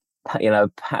life. I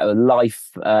don't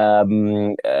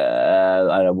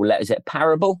know. Is it a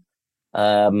parable?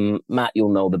 Matt,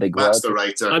 you'll know the big word. Matt's the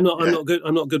writer. I'm not good.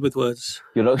 I'm not good with words.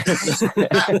 You're not.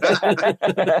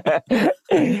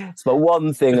 It's but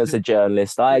one thing as a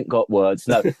journalist, I ain't got words.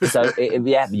 No. So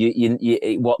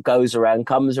what goes around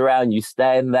comes around. You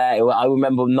stand there. I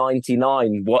remember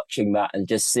 '99 watching that and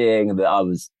just seeing that I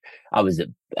was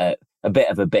a bit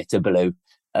of a bitter blue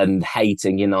and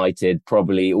hating United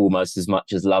probably almost as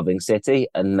much as loving City.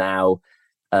 And now,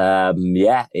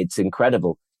 it's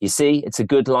incredible. You see, it's a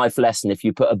good life lesson. If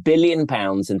you put £1 billion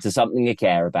into something you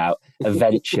care about,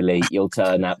 eventually you'll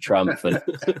turn out triumphant.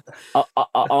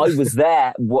 I was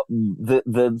there.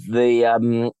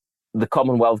 The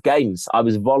Commonwealth Games. I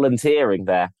was volunteering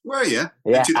there. Were you?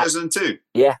 Yeah, in 2002.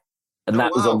 Yeah, and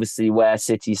that was obviously where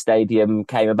City Stadium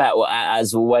came about. Well,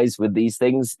 as always with these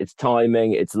things, it's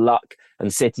timing, it's luck,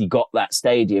 and City got that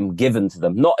stadium given to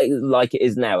them. Not like it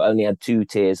is now. It only had 2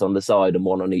 tiers on the side and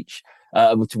one on each.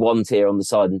 With 1 tier on the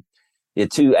side, and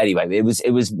two. Anyway, it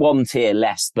was 1 tier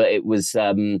less, but it was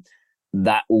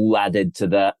that all added to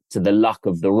the luck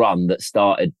of the run that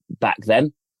started back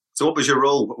then. So what was your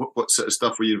role? What sort of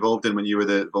stuff were you involved in when you were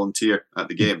the volunteer at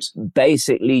the games?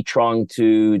 Basically trying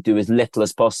to do as little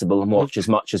as possible and watch as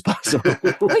much as possible.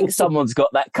 I think someone's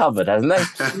got that covered, hasn't they?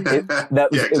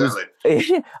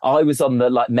 Exactly. I was on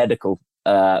the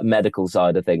medical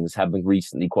side of things, having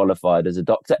recently qualified as a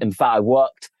doctor. In fact, I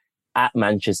worked at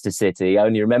Manchester City. I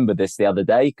only remember this the other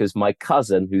day because my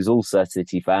cousin, who's also a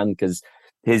City fan, because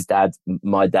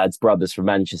my dad's brother's from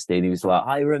Manchester, and he was like,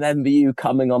 I remember you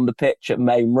coming on the pitch at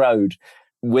Main Road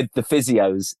with the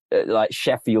physios at like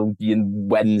Sheffield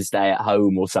Wednesday at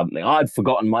home or something. I'd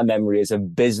forgotten, my memory is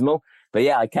abysmal. But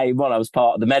yeah, I came on, I was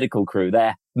part of the medical crew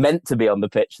there, meant to be on the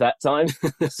pitch that time.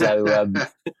 So,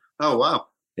 oh, wow.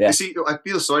 Yeah. You see, I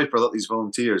feel sorry for a lot of these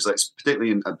volunteers, like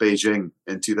particularly at Beijing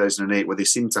in 2008, where they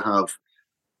seem to have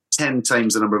 10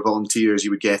 times the number of volunteers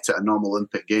you would get at a normal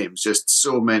Olympic Games. Just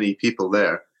so many people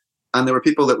there. And there were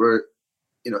people that were,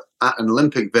 at an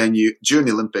Olympic venue during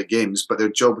the Olympic Games, but their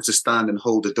job was to stand and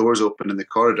hold the doors open in the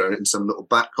corridor, in some little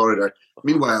back corridor.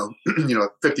 Meanwhile,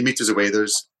 50 meters away,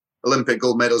 there's Olympic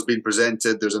gold medals being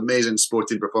presented. There's amazing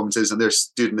sporting performances, and they're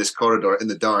stood in this corridor in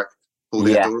the dark,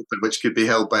 holding a door open, which could be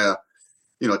held by a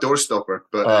door stopper.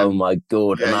 But oh my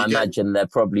God. Yeah, and I imagine they're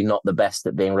probably not the best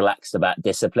at being relaxed about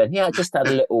discipline. Yeah, I just had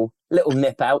a little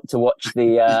nip out to watch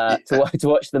the to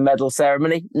watch the medal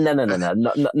ceremony. No,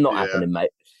 not happening,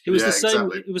 mate. It was the same.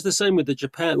 Exactly. It was the same with the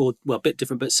Japan, a bit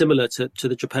different, but similar to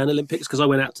the Japan Olympics, because I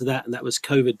went out to that, and that was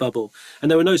COVID bubble, and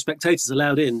there were no spectators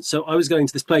allowed in. So I was going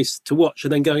to this place to watch,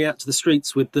 and then going out to the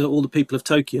streets with all the people of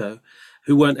Tokyo,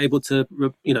 who weren't able to,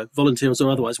 volunteers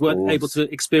or otherwise, weren't able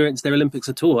to experience their Olympics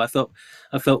at all. I felt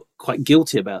quite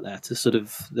guilty about that,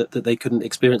 that they couldn't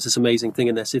experience this amazing thing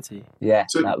in their city. Yeah.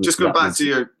 So just going back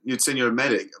to you'd saying you're a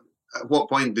medic. At what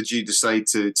point did you decide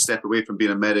to step away from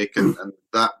being a medic and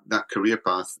that career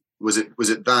path? Was it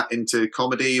that into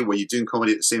comedy? Were you doing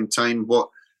comedy at the same time?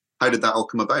 How did that all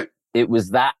come about? It was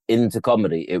that into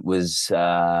comedy. It was,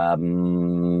 I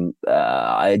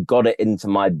had got it into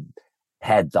my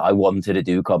head that I wanted to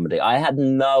do comedy. I had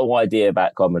no idea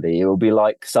about comedy. It would be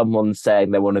like someone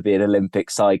saying they want to be an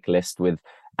Olympic cyclist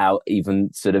without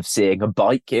even sort of seeing a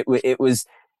bike. It was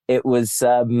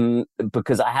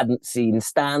because I hadn't seen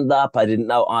stand up. I didn't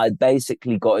know. I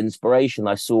basically got inspiration.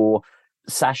 I saw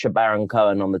Sacha Baron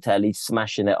Cohen on the telly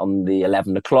smashing it on the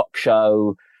 11 o'clock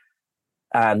show,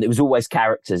 and it was always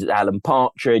characters. Alan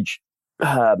Partridge,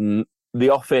 The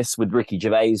Office with Ricky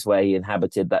Gervais, where he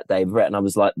inhabited that Dave Brett, and I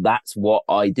was like, that's what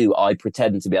I do. I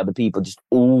pretend to be other people just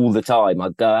all the time.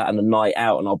 I'd go out on a night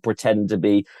out and I'll pretend to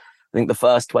be, I think the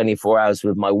first 24 hours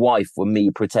with my wife were me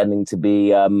pretending to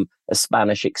be a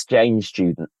Spanish exchange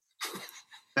student.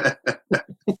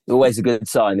 Always a good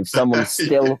sign. If someone's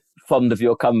still fond of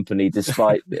your company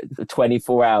despite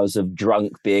 24 hours of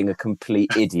drunk being a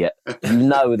complete idiot,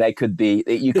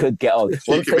 you could get on.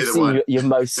 Once they've seen your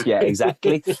most, yeah,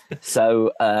 exactly.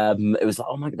 So it was like,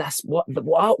 oh my God, that's what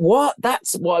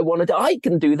that's what I want to do. I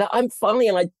can do that. I'm funny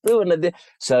and I do.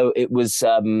 So it was,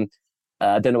 I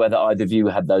don't know whether either of you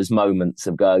had those moments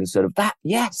of going sort of that,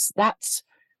 yes, that's,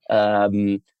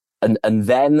 and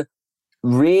then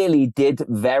really did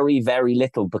very, very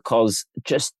little because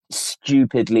just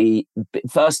stupidly,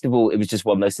 first of all, it was just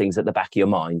one of those things at the back of your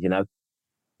mind,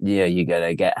 yeah, you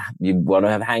want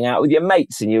to hang out with your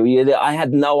mates, and I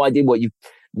had no idea what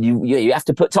you have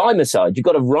to put time aside. You've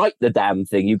got to write the damn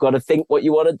thing. You've got to think what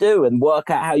you want to do and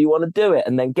work out how you want to do it.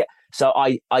 And then so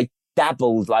I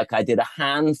dabbled, like I did a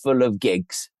handful of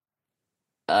gigs,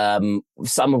 some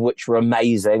of which were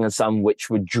amazing and some which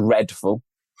were dreadful.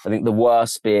 I think the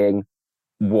worst being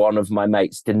one of my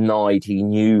mates denied he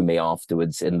knew me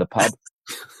afterwards in the pub.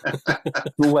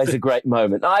 Always a great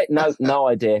moment. No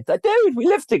idea. Dude, we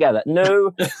live together.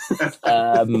 No.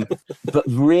 But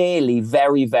really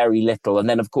very, very little. And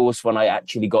then, of course, when I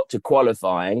actually got to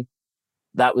qualifying,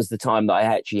 that was the time that I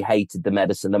actually hated the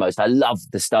medicine the most. I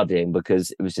loved the studying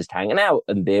because it was just hanging out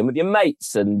and being with your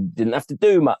mates and didn't have to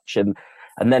do much. And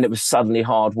then it was suddenly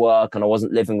hard work, and I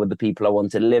wasn't living with the people I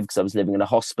wanted to live because I was living in a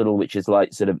hospital, which is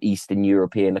like sort of Eastern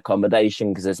European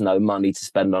accommodation because there's no money to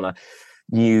spend on a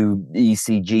new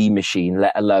ECG machine,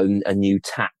 let alone a new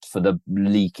tap for the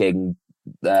leaking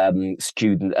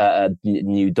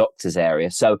new doctor's area.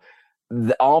 So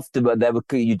after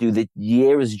you do the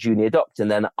year as a junior doctor, and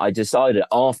then I decided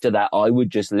after that I would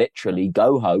just literally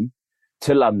go home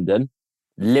to London,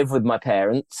 live with my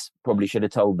parents. Probably should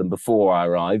have told them before I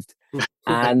arrived.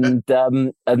 and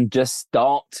just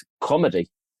start comedy.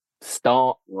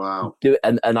 Wow. Do it,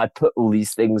 and I put all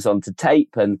these things onto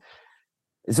tape, and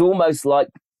it's almost like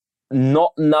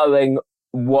not knowing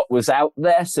what was out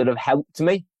there sort of helped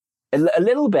me. A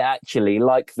little bit, actually,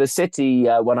 like the City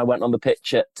when I went on the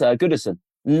pitch at Goodison.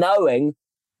 Knowing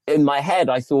in my head,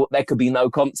 I thought there could be no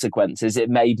consequences. It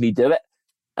made me do it.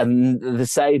 And the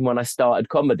same when I started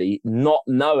comedy, not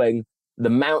knowing the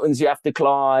mountains you have to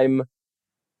climb,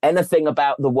 anything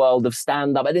about the world of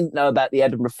stand-up. I didn't know about the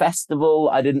Edinburgh Festival.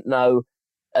 I didn't know.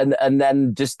 And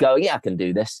then just going, yeah, I can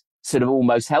do this, sort of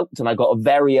almost helped. And I got a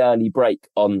very early break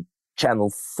on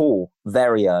Channel 4,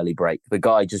 very early break. The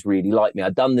guy just really liked me.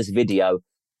 I'd done this video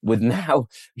with now,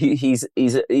 he's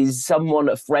someone,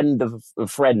 a friend of a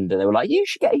friend. And they were like, you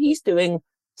should he's doing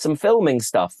some filming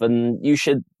stuff and you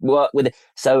should work with it.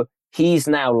 So he's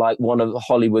now like one of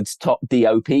Hollywood's top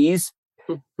DOPs,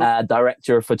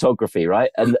 director of photography,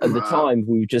 right? And at the time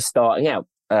we were just starting out.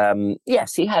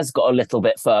 Yes, he has got a little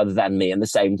bit further than me in the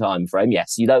same time frame.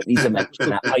 Yes, you don't need to mention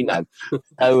that. I know.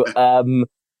 So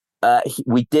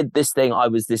we did this thing. I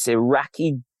was this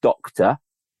Iraqi doctor,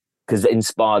 because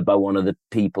inspired by one of the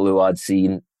people who I'd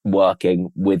seen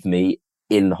working with me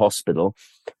in hospital,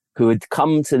 who had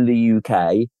come to the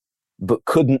UK but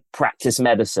couldn't practice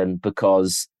medicine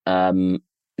because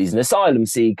he's an asylum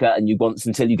seeker and you want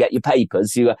until you get your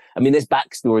papers. This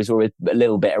backstory is always a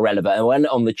little bit irrelevant. I went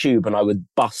on the tube and I would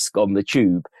busk on the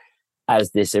tube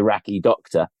as this Iraqi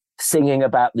doctor, singing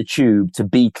about the tube to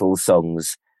Beatles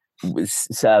songs. With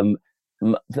some,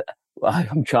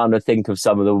 I'm trying to think of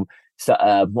some of the,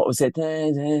 what was it?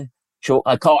 Chalk,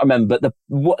 I can't remember, but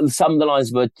some of the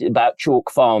lines were about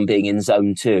Chalk Farm being in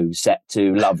Zone 2, set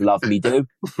to Love, Love Me Do.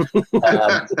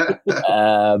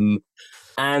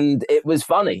 And it was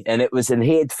funny. And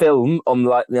he'd film on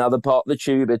like the other part of the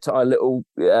tube, a tiny little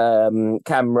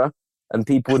camera, and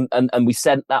people, and we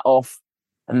sent that off.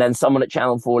 And then someone at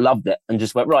Channel 4 loved it and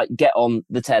just went, right, get on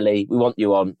the telly. We want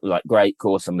you on. Like, great, of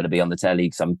course, I'm going to be on the telly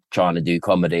because I'm trying to do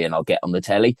comedy and I'll get on the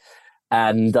telly.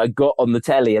 And I got on the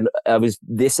telly and I was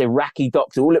this Iraqi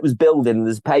doctor. All it was billed in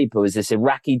this paper was this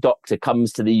Iraqi doctor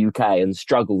comes to the UK and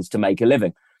struggles to make a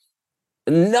living.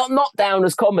 Not down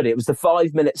as comedy. It was the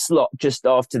 5-minute slot just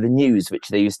after the news, which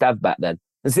they used to have back then.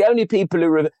 It's the only people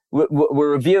who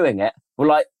were reviewing it were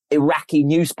like Iraqi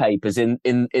newspapers in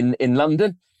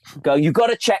London. Going, you've got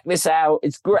to check this out.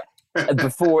 It's great.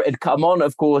 Before it had come on,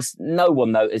 of course, no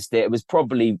one noticed it. It was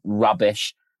probably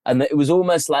rubbish. And it was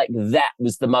almost like that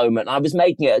was the moment. I was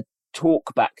making it at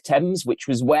Talkback Thames, which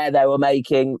was where they were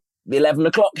making the 11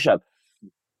 o'clock show.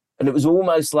 And it was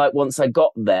almost like once I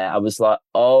got there, I was like,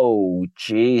 oh,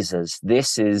 Jesus,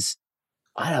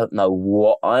 I don't know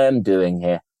what I am doing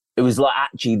here. It was like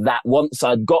actually that once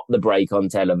I'd got the break on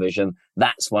television,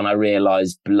 that's when I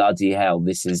realised, bloody hell,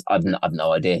 I've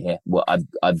no idea here. What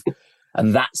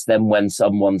and that's then when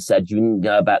someone said, you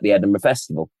know about the Edinburgh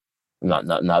Festival? I'm like,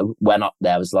 no. Went up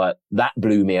there, I was like, that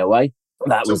blew me away.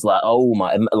 That was like, oh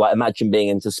my, like imagine being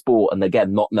into sport and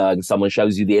again, not knowing someone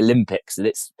shows you the Olympics and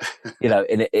it's,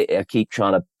 I keep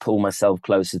trying to pull myself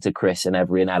closer to Chris in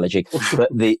every analogy, but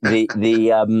there's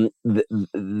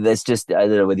just, I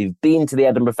don't know whether you've been to the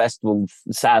Edinburgh Festival,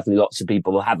 sadly, lots of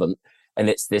people haven't. And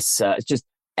it's this, it's just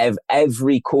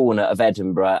every corner of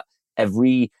Edinburgh,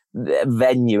 every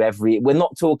venue, we're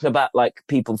not talking about like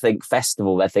people think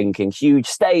festival, they're thinking huge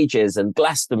stages and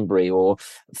Glastonbury or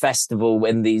festival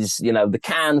in these, the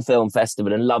Cannes Film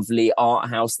Festival and lovely art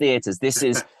house theatres. This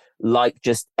is like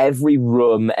just every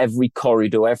room, every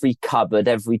corridor, every cupboard,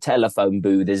 every telephone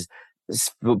booth is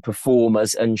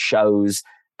performers and shows,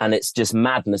 and it's just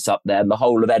madness up there. And the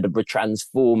whole of Edinburgh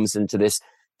transforms into this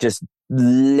just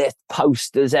lit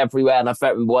posters everywhere. And I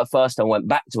remember first I went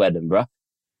back to Edinburgh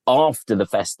after the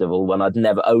festival, when I'd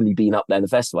never only been up there in the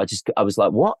festival, I was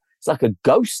like, what? It's like a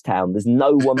ghost town. There's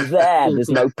no one there. There's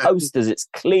no posters. It's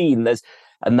clean.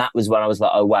 And that was when I was like,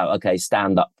 oh wow, okay,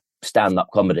 stand up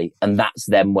comedy. And that's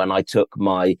then when I took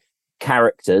my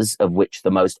characters, of which the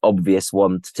most obvious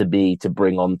one to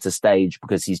bring onto stage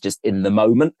because he's just in the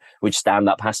moment, which stand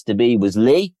up has to be, was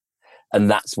Lee.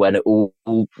 And that's when it all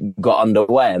got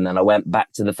underway. And then I went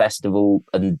back to the festival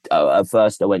and at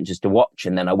first I went just to watch,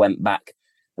 and then I went back.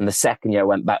 And the second year I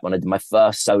went back when I did my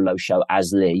first solo show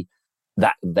as Lee,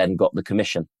 that then got the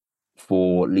commission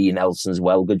for Lee Nelson's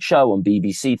Well Good Show on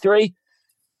BBC Three.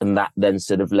 And that then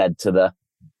sort of led to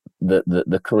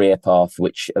the career path,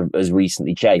 which has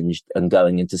recently changed and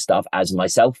going into stuff as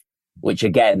myself, which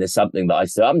again is something that I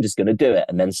said, I'm just going to do it.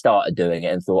 And then started doing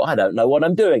it and thought, I don't know what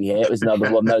I'm doing here. It was another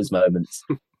one of those moments.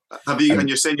 Have you, and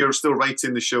you're saying you're still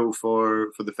writing the show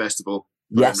for the festival?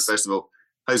 Yes. The festival.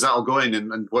 How's that all going,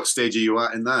 and what stage are you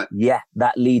at in that? Yeah,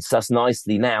 that leads us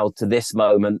nicely now to this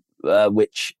moment,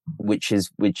 which is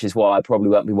why I probably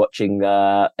won't be watching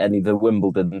any of the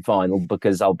Wimbledon final,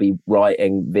 because I'll be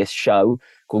writing this show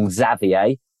called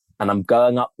Xavier, and I'm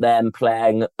going up there and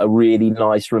playing a really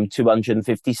nice room,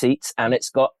 250 seats, and it's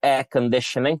got air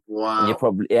conditioning. Wow. And you're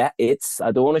probably, I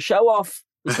don't want to show off,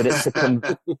 but it's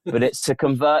a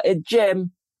converted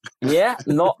gym. Yeah,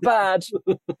 not bad.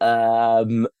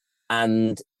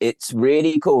 And it's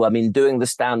really cool. I mean, doing the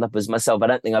stand-up as myself, I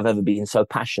don't think I've ever been so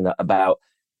passionate about.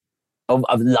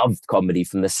 I've loved comedy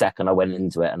from the second I went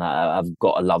into it, and I've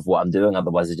got to love what I'm doing.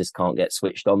 Otherwise, I just can't get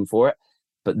switched on for it.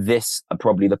 But this,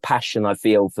 probably the passion I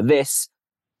feel for this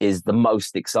is the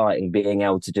most exciting, being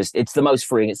able to it's the most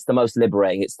freeing, it's the most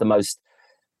liberating, it's the most,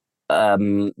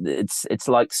 it's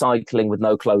like cycling with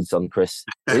no clothes on, Chris.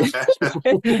 Yeah, they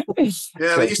used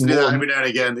to do that every now and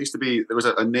again. There was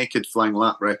a naked flying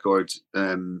lap record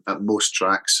at most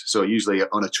tracks. So usually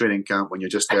on a training camp when you're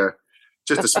just there,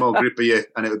 just a small group of you,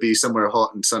 and it would be somewhere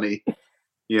hot and sunny.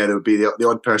 Yeah, there would be the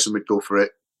odd person would go for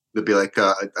it. There'd be like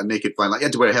a naked flying lap. You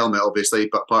had to wear a helmet, obviously,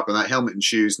 but apart from that, helmet and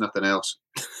shoes, nothing else.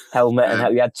 Helmet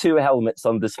and you had 2 helmets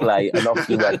on display, and off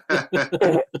you went.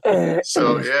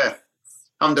 So yeah,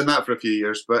 I haven't done that for a few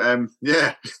years, but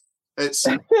yeah, it's.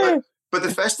 But the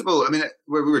festival, I mean,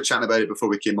 we were chatting about it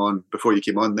before you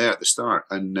came on there at the start,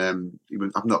 and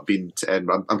I've not been to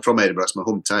Edinburgh. I'm from Edinburgh; it's my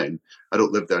hometown. I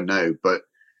don't live there now, but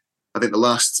I think the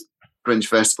last Fringe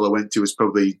Festival I went to was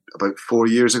probably about 4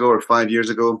 years ago or 5 years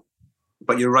ago.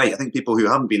 But you're right. I think people who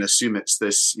haven't been assume it's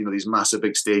this, these massive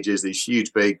big stages, these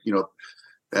huge big,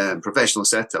 professional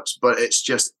setups. But it's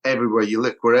just everywhere you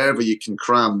look, wherever you can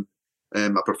cram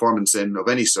a performance in of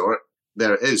any sort,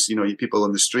 there it is. People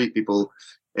on the street, people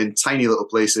in tiny little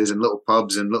places and little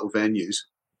pubs and little venues.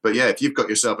 But yeah, if you've got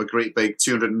yourself a great big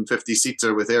 250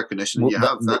 seater with air conditioning,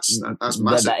 that's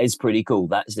massive. That is pretty cool.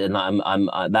 That's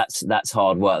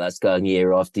hard work. That's going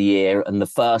year after year. And the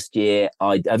first year,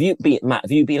 have you been up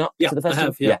to the festival? I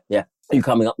have. Yeah. Are you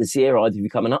coming up this year? Either of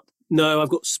you coming up? No, I've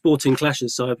got sporting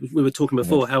clashes. So we were talking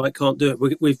before how I can't do it.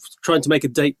 We're trying to make a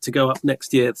date to go up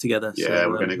next year together. Yeah, so,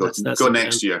 we're going to go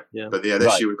next year. Yeah. But yeah,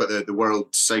 this year we've got the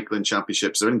World Cycling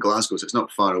Championships. They're in Glasgow, so it's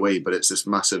not far away, but it's this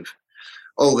massive,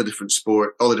 all the different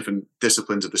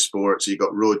disciplines of the sport. So you've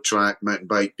got road, track, mountain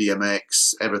bike,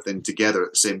 BMX, everything together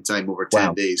at the same time over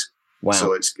 10 days. Wow.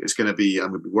 So it's going to be, I'm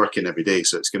going to be working every day.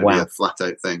 So it's going to be a flat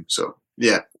out thing. So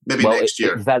yeah, maybe next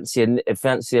year. Fancy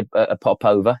a pop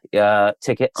over,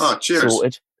 tickets. Oh, cheers.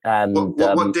 Sorted. And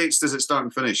what dates does it start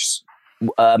and finish?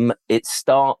 It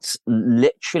starts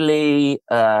literally,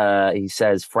 he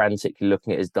says, frantically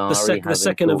looking at his diary. The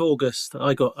 2nd of August.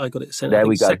 I got it sent. There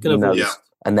we go. 2nd of August. Yeah.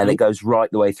 And then it goes right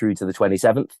the way through to the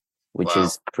 27th, which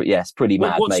is pretty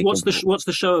mad. What's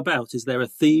the show about? Is there a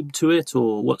theme to it,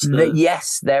 or what's the?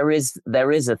 Yes, there is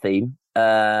a theme.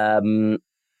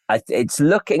 It's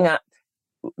looking at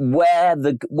where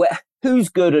who's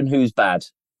good and who's bad.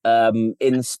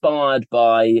 Inspired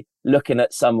by looking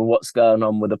at some of what's going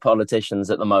on with the politicians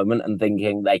at the moment and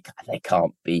thinking they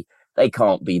can't be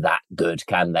that good,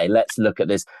 can they? Let's look at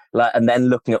this, and then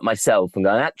looking at myself and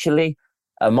going, actually,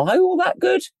 am I all that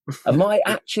good? I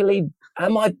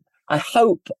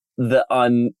hope that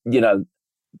I'm,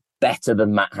 better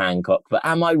than Matt Hancock, but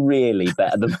am I really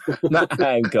better than Matt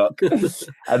Hancock?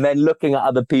 And then looking at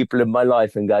other people in my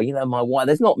life and going, my wife,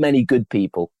 there's not many good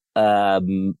people.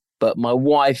 But my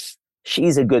wife,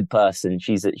 she's a good person.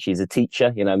 She's a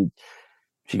teacher,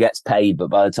 she gets paid,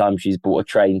 but by the time she's bought a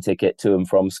train ticket to and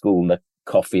from school and the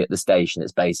coffee at the station,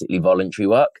 it's basically voluntary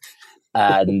work.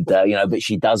 And, but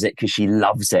she does it because she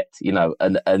loves it,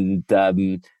 and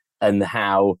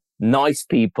how nice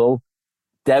people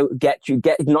get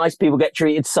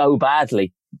treated so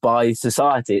badly by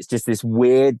society. It's just this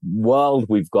weird world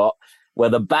we've got where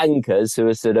the bankers who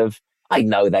are sort of, I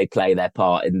know they play their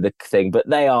part in the thing, but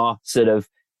they are sort of,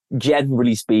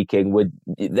 generally speaking,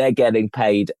 they're getting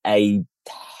paid a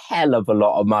hell of a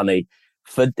lot of money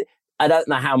for, I don't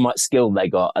know how much skill they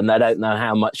got, and I don't know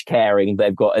how much caring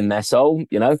they've got in their soul,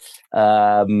 as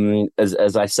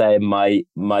I say in my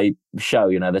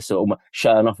show, they're sort of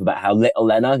showing off about how little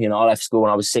they know. I left school when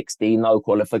I was 16, no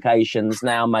qualifications,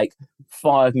 now make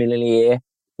 5 million a year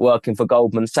working for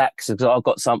Goldman Sachs because I've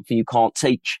got something you can't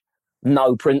teach.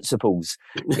 No principles.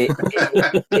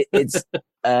 It's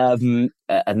and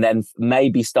then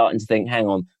maybe starting to think, hang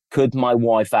on, could my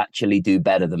wife actually do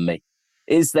better than me?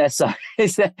 Is there someone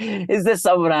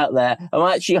out there?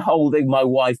 I'm actually holding my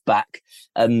wife back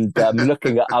and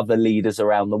looking at other leaders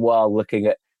around the world, looking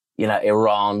at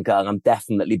Iran, going, I'm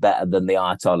definitely better than the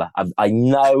Ayatollah. I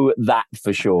know that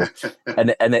for sure,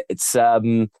 and it's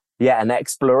an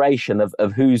exploration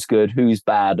of who's good, who's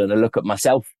bad, and a look at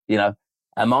myself.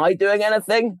 Am I doing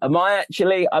anything? Am I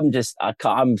actually? I'm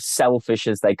selfish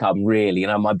as they come, really.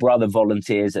 My brother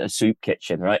volunteers at a soup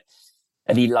kitchen, right?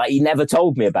 And he never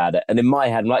told me about it. And in my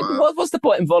head, I'm like, what's the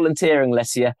point in volunteering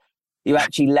unless you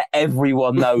actually let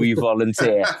everyone know you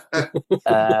volunteer?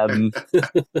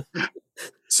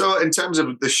 So in terms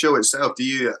of the show itself, do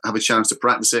you have a chance to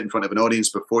practice it in front of an audience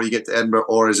before you get to Edinburgh,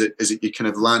 or is it you kind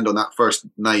of land on that first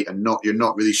night and you're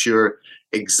not really sure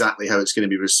exactly how it's going to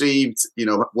be received? You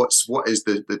know, what is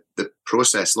the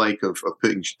process like of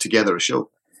putting together a show?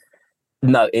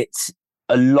 No, it's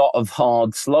a lot of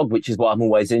hard slog, which is why I'm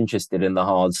always interested in the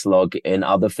hard slog in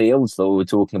other fields. So we're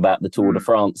talking about the Tour de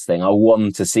France thing. I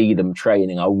want to see them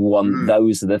training. I want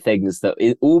those are the things that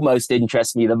almost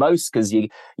interest me the most, because you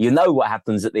know what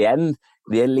happens at the end.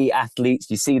 The elite athletes,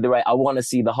 you see the rate. I want to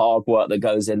see the hard work that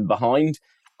goes in behind.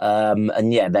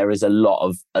 And yeah, there is a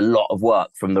lot of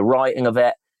work from the writing of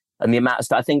it and the amount of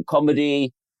stuff. I think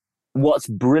comedy. What's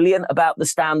brilliant about the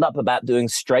stand-up, about doing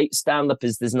straight stand-up,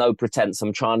 is there's no pretense.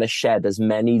 I'm trying to shed as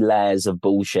many layers of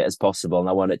bullshit as possible, and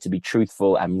I want it to be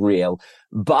truthful and real.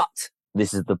 But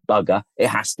this is the bugger. It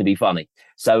has to be funny.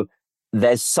 So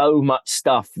there's so much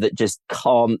stuff that just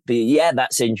can't be, yeah,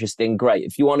 that's interesting, great.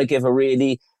 If you want to give a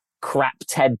really crap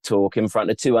TED talk in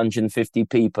front of 250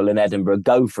 people in Edinburgh,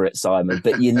 go for it, Simon.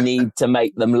 But you need to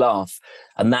make them laugh.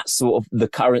 And that's sort of the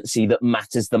currency that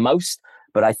matters the most.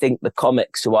 But I think the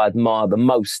comics who I admire the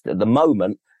most at the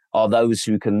moment are those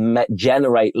who can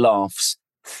generate laughs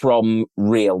from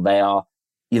real. They are,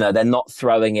 they're not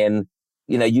throwing in,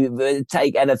 you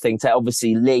take anything.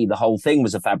 Obviously Lee, the whole thing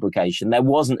was a fabrication. There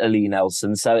wasn't a Lee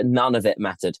Nelson, so none of it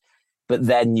mattered. But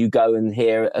then you go and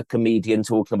hear a comedian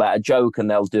talking about a joke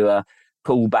and they'll do a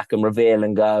pull back and reveal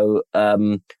and go,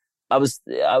 I was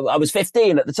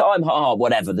 15 at the time.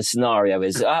 Whatever the scenario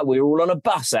is, we were all on a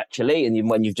bus actually. And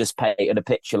when you've just painted a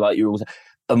picture like you're all,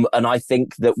 and I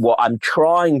think that what I'm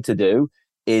trying to do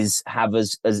is have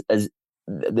as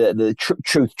the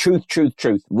truth,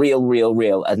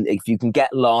 real. And if you can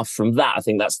get laughs from that, I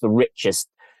think that's the richest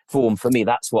form for me.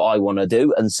 That's what I want to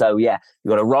do. And so, yeah, you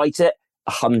got to write it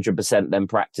 100%, then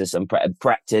practice and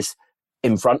practice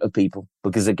in front of people.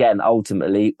 Because again,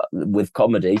 ultimately with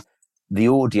comedy, the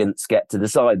audience get to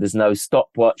decide. There's no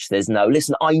stopwatch. There's no,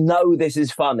 listen, I know this is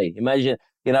funny. Imagine,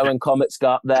 when comics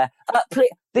go up there,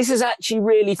 this is actually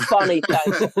really funny.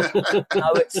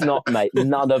 No, it's not, mate.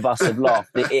 None of us have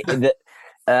laughed.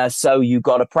 So you've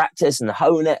got to practice and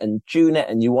hone it and tune it.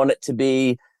 And you want it to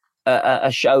be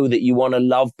a show that you want to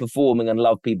love performing and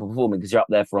love people performing, because you're up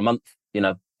there for a month,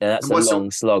 and that's a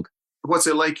long slog. What's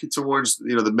it like towards,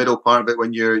 the middle part of it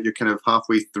when you're kind of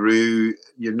halfway through,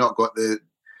 you've not got the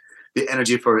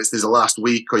energy for it, there's a last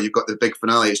week, or you've got the big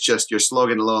finale, it's just you're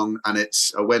slogging along and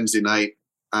it's a Wednesday night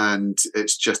and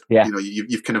it's just,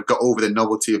 you've kind of got over the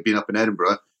novelty of being up in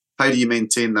Edinburgh. How do you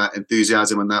maintain that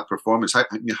enthusiasm and that performance? How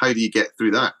do you get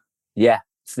through that? Yeah,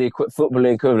 it's the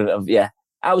footballing equivalent of,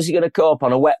 how's he going to cope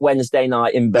on a wet Wednesday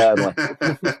night in Burnley?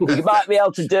 He might be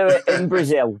able to do it in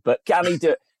Brazil, but can he do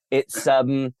it? It's,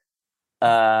 it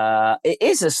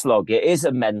is a slog. It is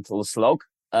a mental slog.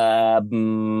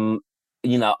 I'm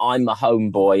a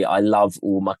homeboy. I love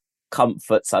all my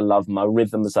comforts. I love my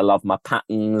rhythms. I love my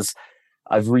patterns.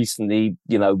 I've recently,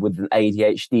 with an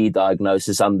ADHD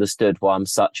diagnosis, understood why I'm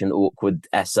such an awkward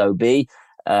SOB.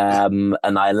 And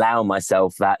I allow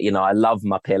myself that, I love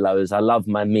my pillows. I love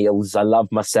my meals. I love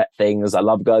my set things. I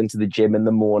love going to the gym in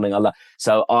the morning.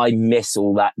 So I miss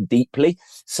all that deeply.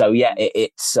 So yeah,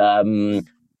 it's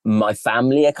my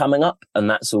family are coming up, and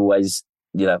that's always,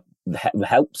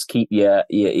 helps keep they're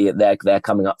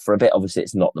coming up for a bit. Obviously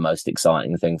it's not the most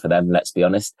exciting thing for them, let's be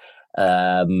honest,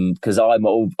 because I'm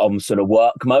all on sort of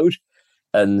work mode,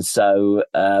 and so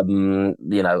I'm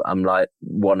like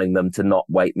wanting them to not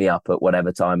wake me up at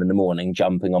whatever time in the morning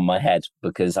jumping on my head,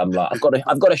 because I'm like,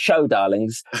 I've got a show,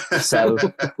 darlings. So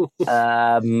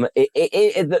there's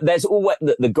always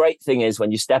the great thing is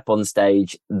when you step on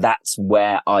stage, that's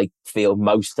where I feel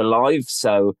most alive.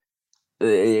 So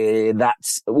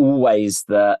that's always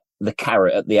the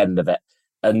carrot at the end of it.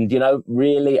 And,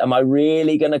 really, am I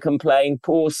really going to complain?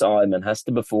 Poor Simon has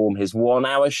to perform his 1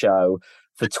 hour show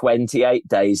for 28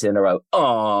 days in a row.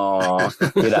 Oh,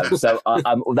 so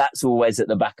that's always at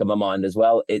the back of my mind as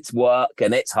well. It's work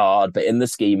and it's hard, but in the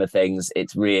scheme of things,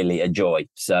 it's really a joy.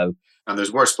 So, and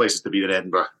there's worse places to be than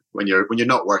Edinburgh when you're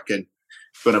not working,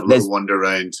 going to have a little wander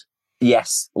around.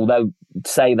 Yes, although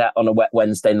say that on a wet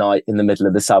Wednesday night in the middle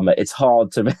of the summer, it's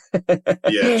hard to.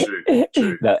 Yeah,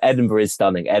 true. No, Edinburgh is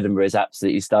stunning. Edinburgh is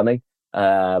absolutely stunning.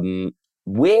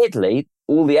 Weirdly,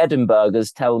 all the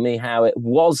Edinburghers tell me how it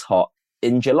was hot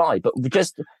in July, but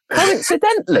just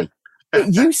coincidentally,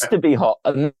 it used to be hot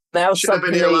and now Should have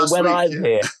been suddenly here last when week, I'm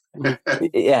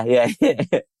yeah. here.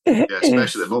 Yeah. Yeah,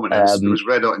 especially at the moment. It was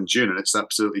red hot in June, and it's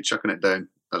absolutely chucking it down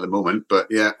at the moment. But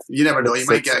yeah, you never know. You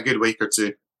might get a good week or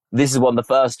two. This is one of the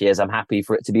first years I'm happy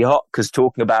for it to be hot, because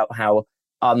talking about how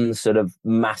sort of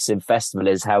massive festival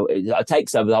is, how it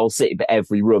takes over the whole city, but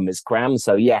every room is crammed.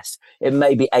 So yes, it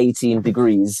may be 18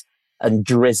 degrees and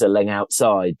drizzling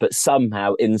outside, but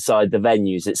somehow inside the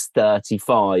venues it's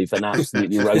 35 and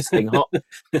absolutely roasting hot.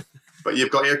 But you've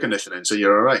got air conditioning, so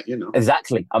you're all right, you know.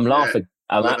 Exactly. I'm laughing.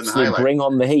 I'm absolutely bring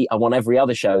on the heat. I want every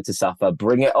other show to suffer.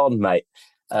 Bring it on, mate.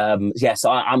 Yes,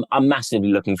 I'm massively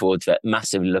looking forward to it.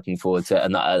 Massively looking forward to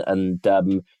it.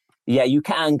 And yeah, you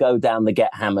can go down the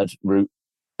get hammered route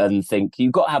and think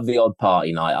you've got to have the odd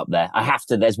party night up there. I have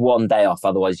to. There's one day off,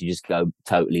 otherwise you just go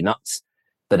totally nuts.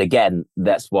 But again,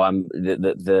 that's why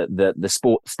the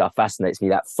sport stuff fascinates me.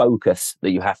 That focus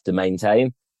that you have to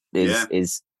maintain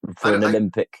is for an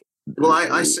Olympic. Well,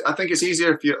 I think it's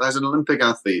easier if you, as an Olympic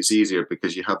athlete, it's easier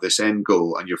because you have this end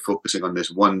goal and you're focusing on this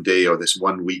one day or this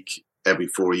 1 week every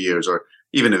 4 years, or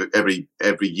even every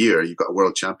year you've got a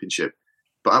world championship.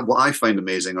 But what I find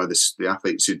amazing are the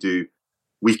athletes who do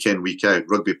week in, week out,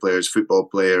 rugby players, football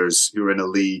players who are in a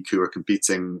league, who are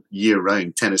competing year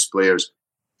round, tennis players.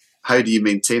 How do you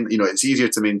maintain, it's easier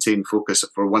to maintain focus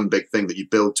for one big thing that you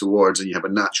build towards, and you have a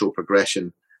natural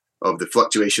progression of the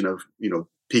fluctuation of,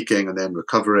 peaking and then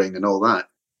recovering and all that.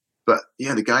 But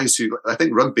yeah, the guys who, I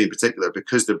think rugby in particular,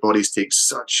 because their bodies take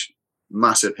such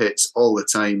massive hits all the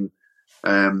time,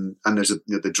 and there's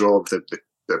the draw of the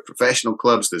professional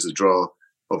clubs, there's a draw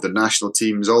of the national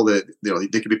teams,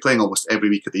 they could be playing almost every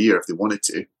week of the year if they wanted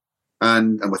to,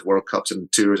 and with World Cups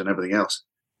and tours and everything else.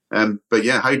 But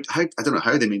yeah, how I don't know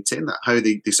how they maintain that, how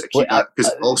they sort of keep that,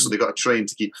 because also they've got to train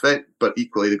to keep fit, but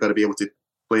equally they've got to be able to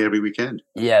play every weekend.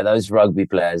 Yeah, those rugby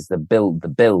players, the build,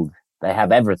 they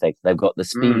have everything. They've got the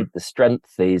speed, the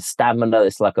strength, the stamina.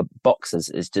 It's like a boxer's.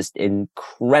 It's just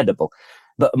incredible.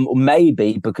 But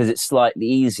maybe because it's slightly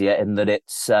easier in that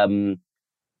it's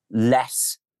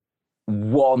less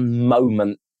one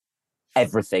moment.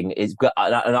 Everything is good,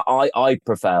 and I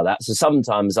prefer that. So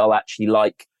sometimes I'll actually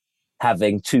like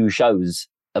having 2 shows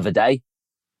of a day,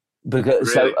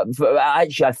 because really?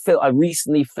 I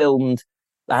recently filmed.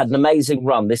 I had an amazing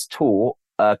run. This tour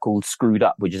called Screwed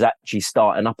Up, which is actually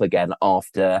starting up again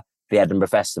after the Edinburgh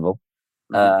Festival,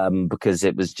 because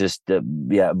it was just a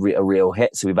real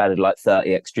hit. So we've added like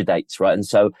 30 extra dates, right? And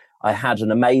so I had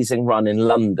an amazing run in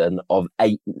London of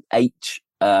eight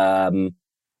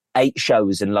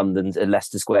shows in London at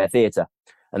Leicester Square Theatre,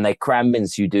 and they cram in.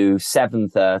 So you do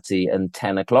 7:30 and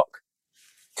 10 o'clock,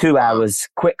 2 hours,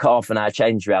 quick half an hour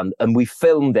change around, and we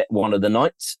filmed it one of the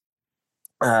nights.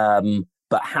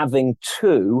 But having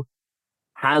 2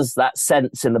 has that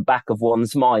sense in the back of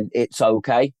one's mind, it's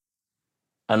okay.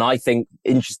 And I think,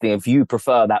 interesting, if you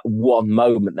prefer that one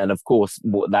moment, then of course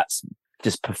that's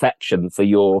just perfection for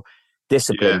your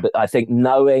discipline. Yeah. But I think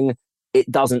knowing it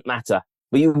doesn't matter.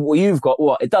 But you've got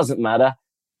what? It doesn't matter.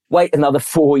 Wait another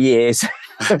 4 years,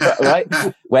 right?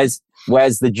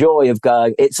 Where's the joy of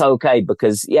going, it's okay,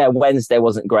 because Wednesday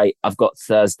wasn't great. I've got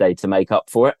Thursday to make up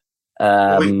for it.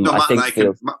 Matt and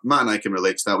I can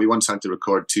relate to that. We once had to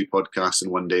record 2 podcasts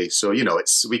in one day, so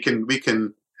we can.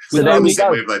 With only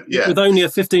a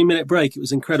 15-minute break, it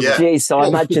was incredible. Yeah. Geez, so I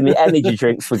imagine the energy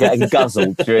drinks were getting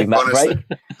guzzled during that break.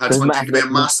 Had someone give me a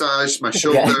massage, my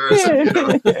shoulders.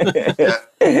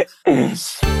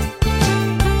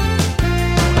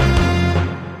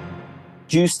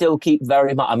 Do you still keep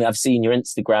very much? I mean, I've seen your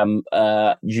Instagram.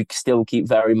 You still keep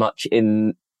very much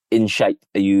in shape.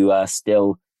 Are you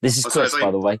still? This is Chris,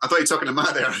 by the way. I thought you were talking to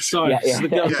Matt there. Sorry.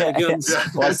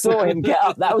 Well, I saw him get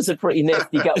up. That was a pretty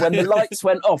nifty gut. When the lights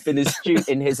went off in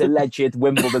his alleged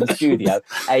Wimbledon studio,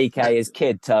 AK, his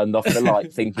kid, turned off the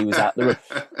light, thinking he was out the room.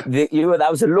 That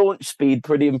was a launch speed,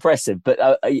 pretty impressive. But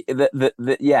do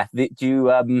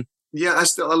you? Yeah, I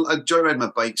joyride my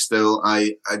bike still.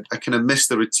 I kind of miss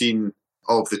the routine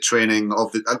of the training.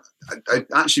 I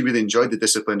actually really enjoyed the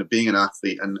discipline of being an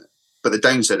athlete, but the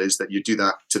downside is that you do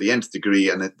that to the nth degree,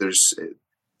 and that there's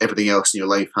everything else in your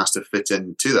life has to fit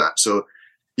into that. So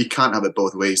you can't have it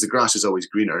both ways. The grass is always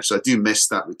greener. So I do miss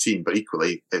that routine, but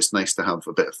equally it's nice to have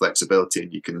a bit of flexibility,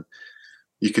 and you can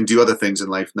do other things in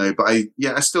life now. But I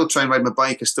still try and ride my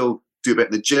bike. I still do a bit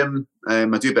in the gym. I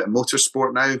do a bit of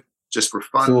motorsport now, just for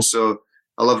fun. Cool. So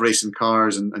I love racing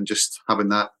cars and just having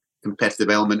that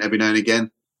competitive element every now and again.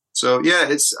 So yeah,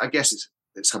 I guess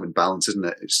it's having balance, isn't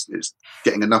it? It's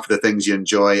getting enough of the things you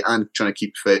enjoy and trying to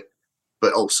keep fit,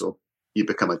 but also you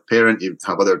become a parent, you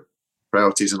have other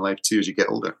priorities in life too as you get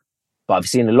older. But I've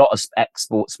seen a lot of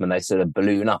ex-sportsmen, they sort of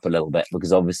balloon up a little bit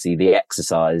because obviously the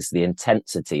exercise, the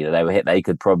intensity that they were hit,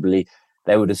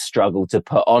 they would have struggled to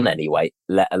put on any weight,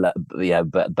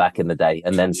 but back in the day.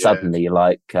 And then suddenly you're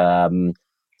like, so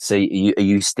are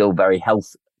you still very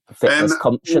fitness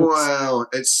conscious? Well,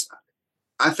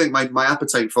 I think my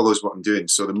appetite follows what I'm doing.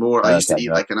 So the more I used to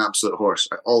eat like an absolute horse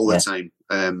all the time.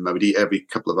 I would eat every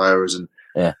couple of hours, and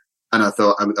I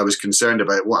thought I was concerned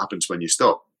about what happens when you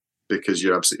stop, because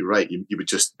you're absolutely right. You would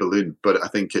just balloon. But I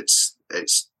think it's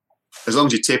as long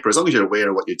as you taper, as long as you're aware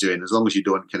of what you're doing, as long as you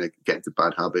don't kind of get into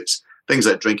bad habits. Things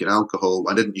like drinking alcohol.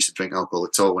 I didn't used to drink alcohol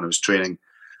at all when I was training.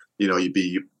 You'd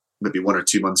be maybe 1 or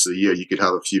 2 months of the year, you could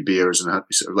have a few beers and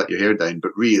sort of let your hair down.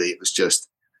 But really, it was just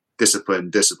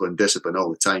discipline all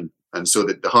the time. And so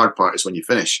the hard part is when you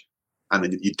finish, and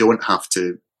then you don't have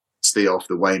to stay off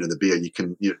the wine or the beer.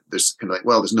 There's kind of like,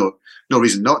 well, there's no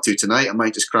reason not to tonight. I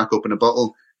might just crack open a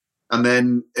bottle. And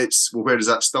then where does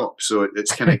that stop? So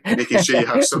it's kind of making sure you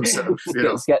have some sort of,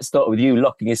 Get stopped with you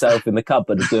locking yourself in the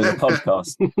cupboard and doing a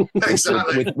podcast.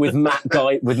 Exactly. with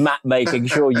Matt making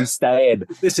sure you stay in.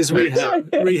 This is rehab.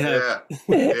 Yeah,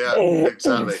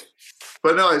 exactly.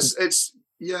 But no, I think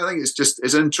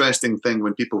it's an interesting thing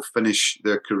when people finish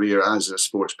their career as a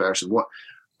sports person.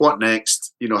 What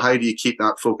next? How do you keep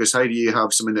that focus? How do you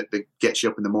have something that gets you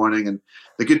up in the morning? And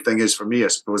the good thing is, for me, I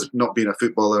suppose, not being a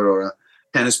footballer or a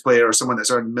tennis player or someone that's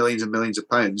earned millions and millions of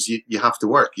pounds, you have to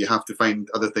work. You have to find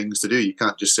other things to do. You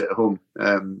can't just sit at home.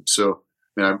 I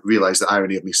realise the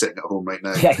irony of me sitting at home right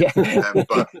now.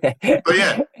 But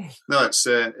yeah, no, it's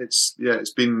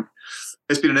been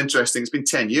an interesting. It's been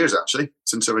 10 years actually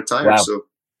since I retired. Wow. So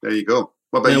there you go.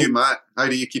 What about you, Matt? How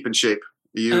do you keep in shape?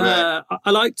 Are you? I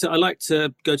like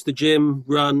to go to the gym,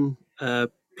 run,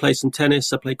 play some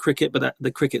tennis. I play cricket, but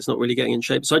the cricket's not really getting in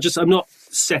shape. So I'm not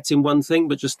set in one thing,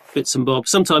 but just bits and bobs.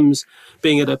 Sometimes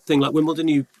being at a thing like Wimbledon,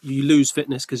 you lose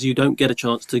fitness because you don't get a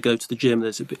chance to go to the gym.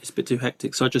 It's a bit too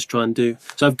hectic. So I just try and do.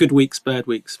 So I have good weeks, bad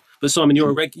weeks. But Simon, you're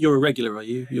a regular, are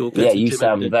you? You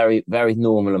sound very, very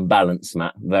normal and balanced,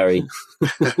 Matt. Very.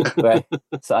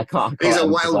 So I can't. He's a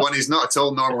wild one. He's not at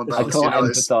all normal and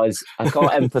balanced. I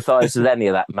can't empathise with any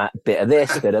of that, Matt. Bit of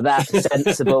this, bit of that.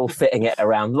 Sensible, fitting it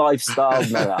around lifestyle.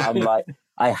 No, I'm like,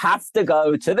 I have to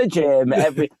go to the gym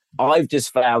I've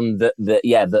just found that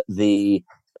the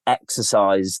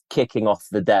exercise kicking off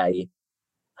the day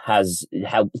has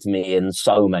helped me in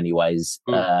so many ways.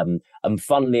 And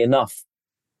funnily enough,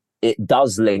 it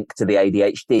does link to the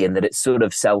ADHD in that it's sort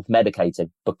of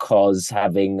self-medicating, because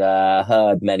having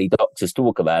heard many doctors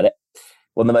talk about it,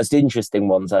 one of the most interesting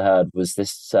ones I heard was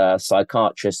this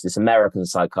psychiatrist, this American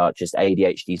psychiatrist,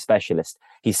 ADHD specialist.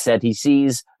 He said he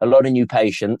sees a lot of new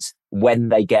patients when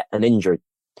they get an injury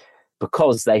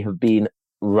because they have been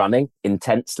running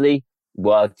intensely,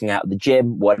 working out at the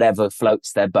gym, whatever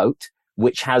floats their boat,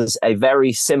 which has a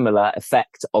very similar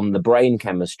effect on the brain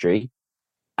chemistry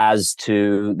as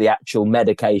to the actual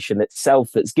medication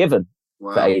itself that's given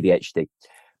for ADHD.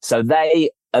 So this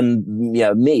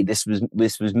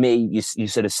was me, you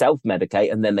sort of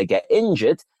self-medicate, and then they get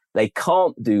injured, they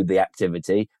can't do the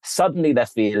activity, suddenly they're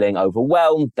feeling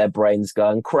overwhelmed, their brain's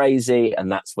going crazy,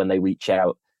 and that's when they reach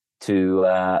out to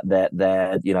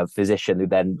their physician, who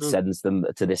then sends them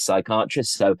to this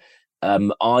psychiatrist. So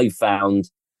I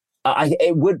found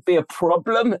it would be a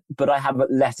problem, but I haven't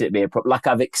let it be a problem. Like,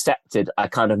 I've accepted I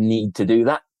kind of need to do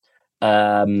that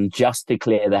just to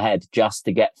clear the head, just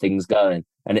to get things going.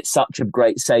 And it's such a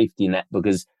great safety net,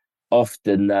 because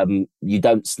often you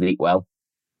don't sleep well.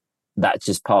 That's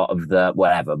just part of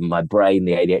my brain,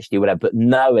 the ADHD, whatever. But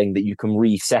knowing that you can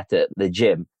reset it at the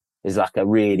gym is like a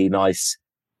really nice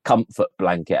comfort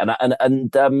blanket. And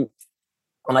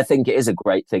I think it is a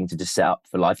great thing to just set up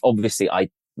for life. Obviously, I,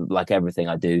 like everything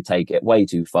I do, take it way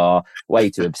too far, way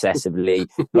too obsessively,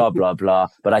 blah, blah, blah.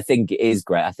 But I think it is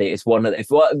great. I think it's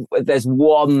if there's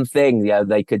one thing,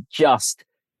 they could just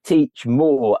teach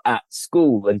more at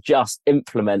school and just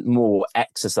implement more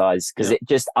exercise, because it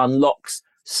just unlocks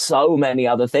so many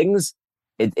other things.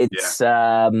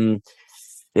 So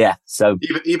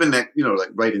even that, like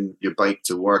riding your bike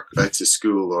to work, to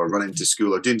school, or running to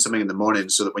school, or doing something in the morning,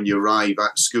 so that when you arrive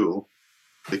at school,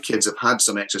 the kids have had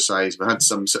some exercise, they've had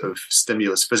some sort of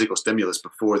physical stimulus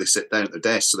before they sit down at their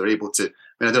desk, so they're able to.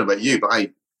 I don't know about you, but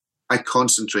I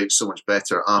concentrate so much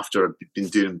better after I've been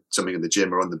doing something in the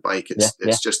gym or on the bike.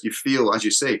 It's just, you feel, as you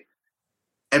say,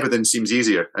 everything seems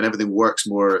easier and everything works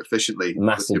more efficiently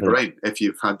with your brain if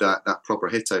you've had that proper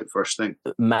hit out first thing.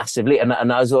 Massively. And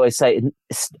I was always saying,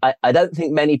 I don't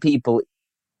think many people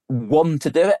want to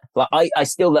do it. Like, I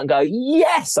still don't go,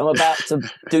 yes, I'm about to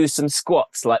do some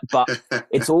squats. But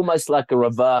it's almost like a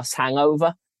reverse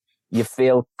hangover. you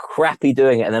feel crappy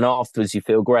doing it, and then afterwards you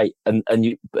feel great, and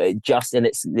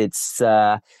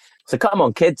so come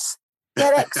on, kids,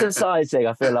 get exercising.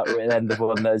 I feel like we're at the end of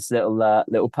one of those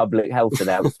little public health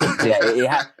announcements.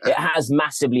 Yeah, it has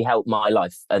massively helped my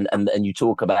life, and you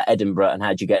talk about Edinburgh and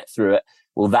how do you get through it.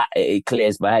 Well, that it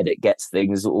clears my head, it gets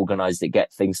things organised, it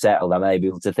gets things settled. I'm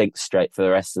able to think straight for the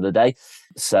rest of the day.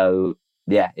 So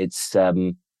yeah, it's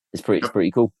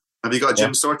pretty cool. Have you got a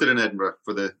gym sorted in Edinburgh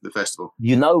for the festival?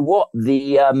 You know what?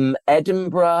 The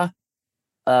Edinburgh,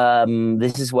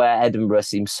 this is where Edinburgh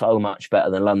seems so much better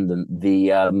than London.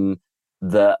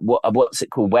 What's it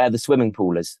called? Where the swimming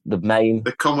pool is,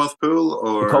 the Commonwealth Pool,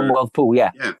 or the Commonwealth Pool,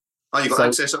 yeah. Oh, you got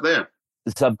access up there.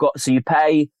 So you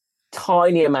pay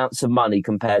tiny amounts of money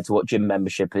compared to what gym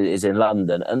membership is in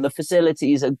London, and the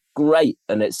facilities are great.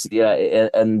 And it's big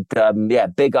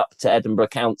up to Edinburgh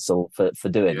Council for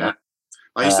doing that.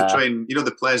 I used to train,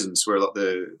 the Pleasance, where a lot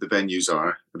the venues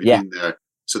are. Have you been there?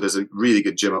 So there's a really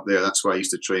good gym up there. That's where I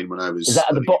used to train when I was. Is that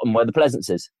at the bottom where the Pleasance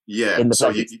is? Yeah. In the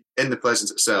so Pleasance. in the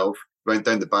Pleasance itself, right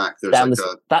down the back, there's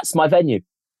that's my venue.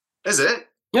 Is it?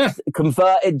 Yeah.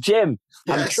 Converted gym.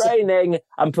 Yes. I'm training.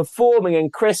 I'm performing in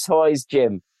Chris Hoy's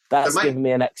gym. That's given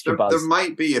me an extra buzz. There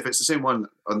might be, if it's the same one.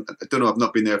 I don't know. I've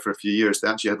not been there for a few years. They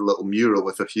actually had a little mural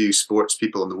with a few sports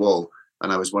people on the wall,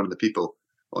 and I was one of the people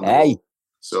on the wall.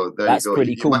 So that's you go.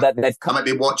 Pretty cool. I might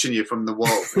be watching you from the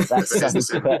wall. That's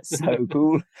so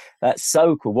cool. That's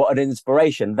so cool. What an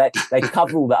inspiration. They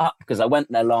cover all that up, because I went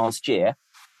there last year,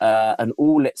 and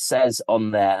all it says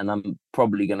on there, and I'm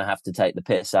probably going to have to take the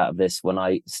piss out of this when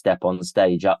I step on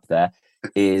stage up there,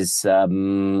 is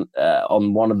on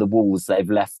one of the walls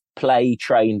they've left play,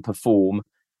 train, perform,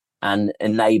 and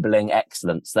enabling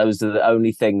excellence. Those are the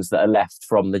only things that are left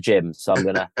from the gym. So I'm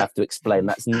going to have to explain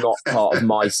that's not part of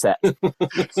my set.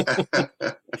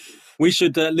 We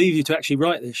should leave you to actually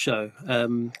write this show,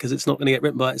 because it's not going to get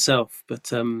written by itself.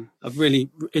 But I've really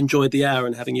enjoyed the hour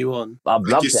and having you on.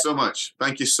 Thank you so much.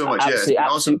 Thank you so much. Absolute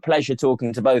awesome. Pleasure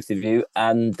talking to both of you.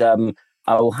 And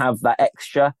I will have that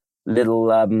extra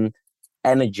little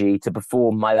energy to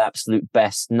perform my absolute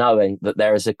best, knowing that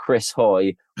there is a Chris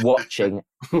Hoy watching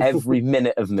every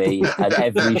minute of me and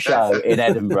every show in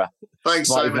Edinburgh. Thanks,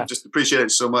 Simon. Just appreciate it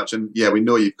so much. And yeah, we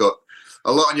know you've got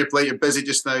a lot on your plate. You're busy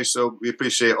just now, so we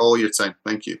appreciate all your time.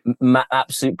 Thank you.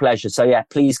 Absolute pleasure. So yeah,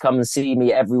 please come and see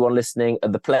me, everyone listening,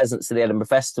 at the Pleasance of the Edinburgh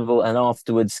Festival, and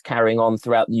afterwards carrying on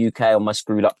throughout the UK on my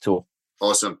Screwed Up tour.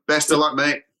 Awesome. Best of luck,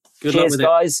 mate. Cheers,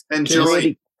 guys.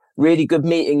 Enjoy. Really good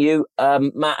meeting you.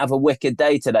 Matt, have a wicked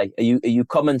day today. Are you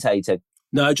commentating?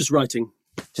 No, just writing.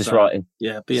 Writing.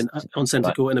 Yeah, being on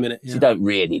centre court in a minute. Yeah. So you don't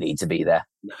really need to be there.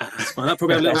 Nah, that's fine. I'll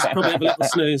probably have a little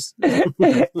snooze. Take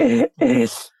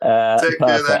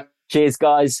care then. Cheers,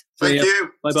 guys. Thank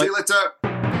you. Bye-bye. See you later.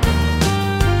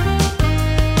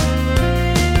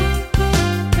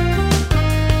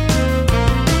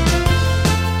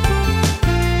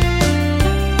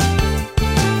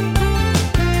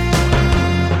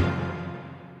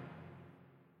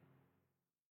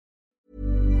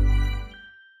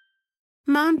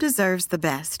 Mom deserves the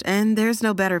best, and there's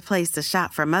no better place to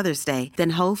shop for Mother's Day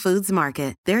than Whole Foods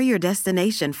Market. They're your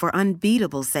destination for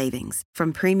unbeatable savings,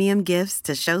 from premium gifts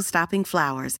to show-stopping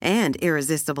flowers and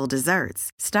irresistible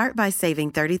desserts. Start by saving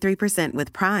 33%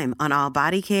 with Prime on all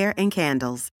body care and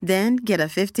candles. Then get a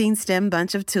 15-stem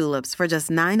bunch of tulips for just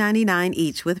 $9.99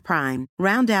 each with Prime.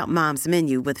 Round out Mom's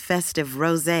menu with festive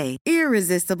rosé,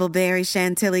 irresistible berry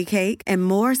chantilly cake, and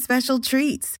more special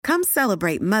treats. Come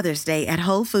celebrate Mother's Day at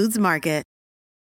Whole Foods Market.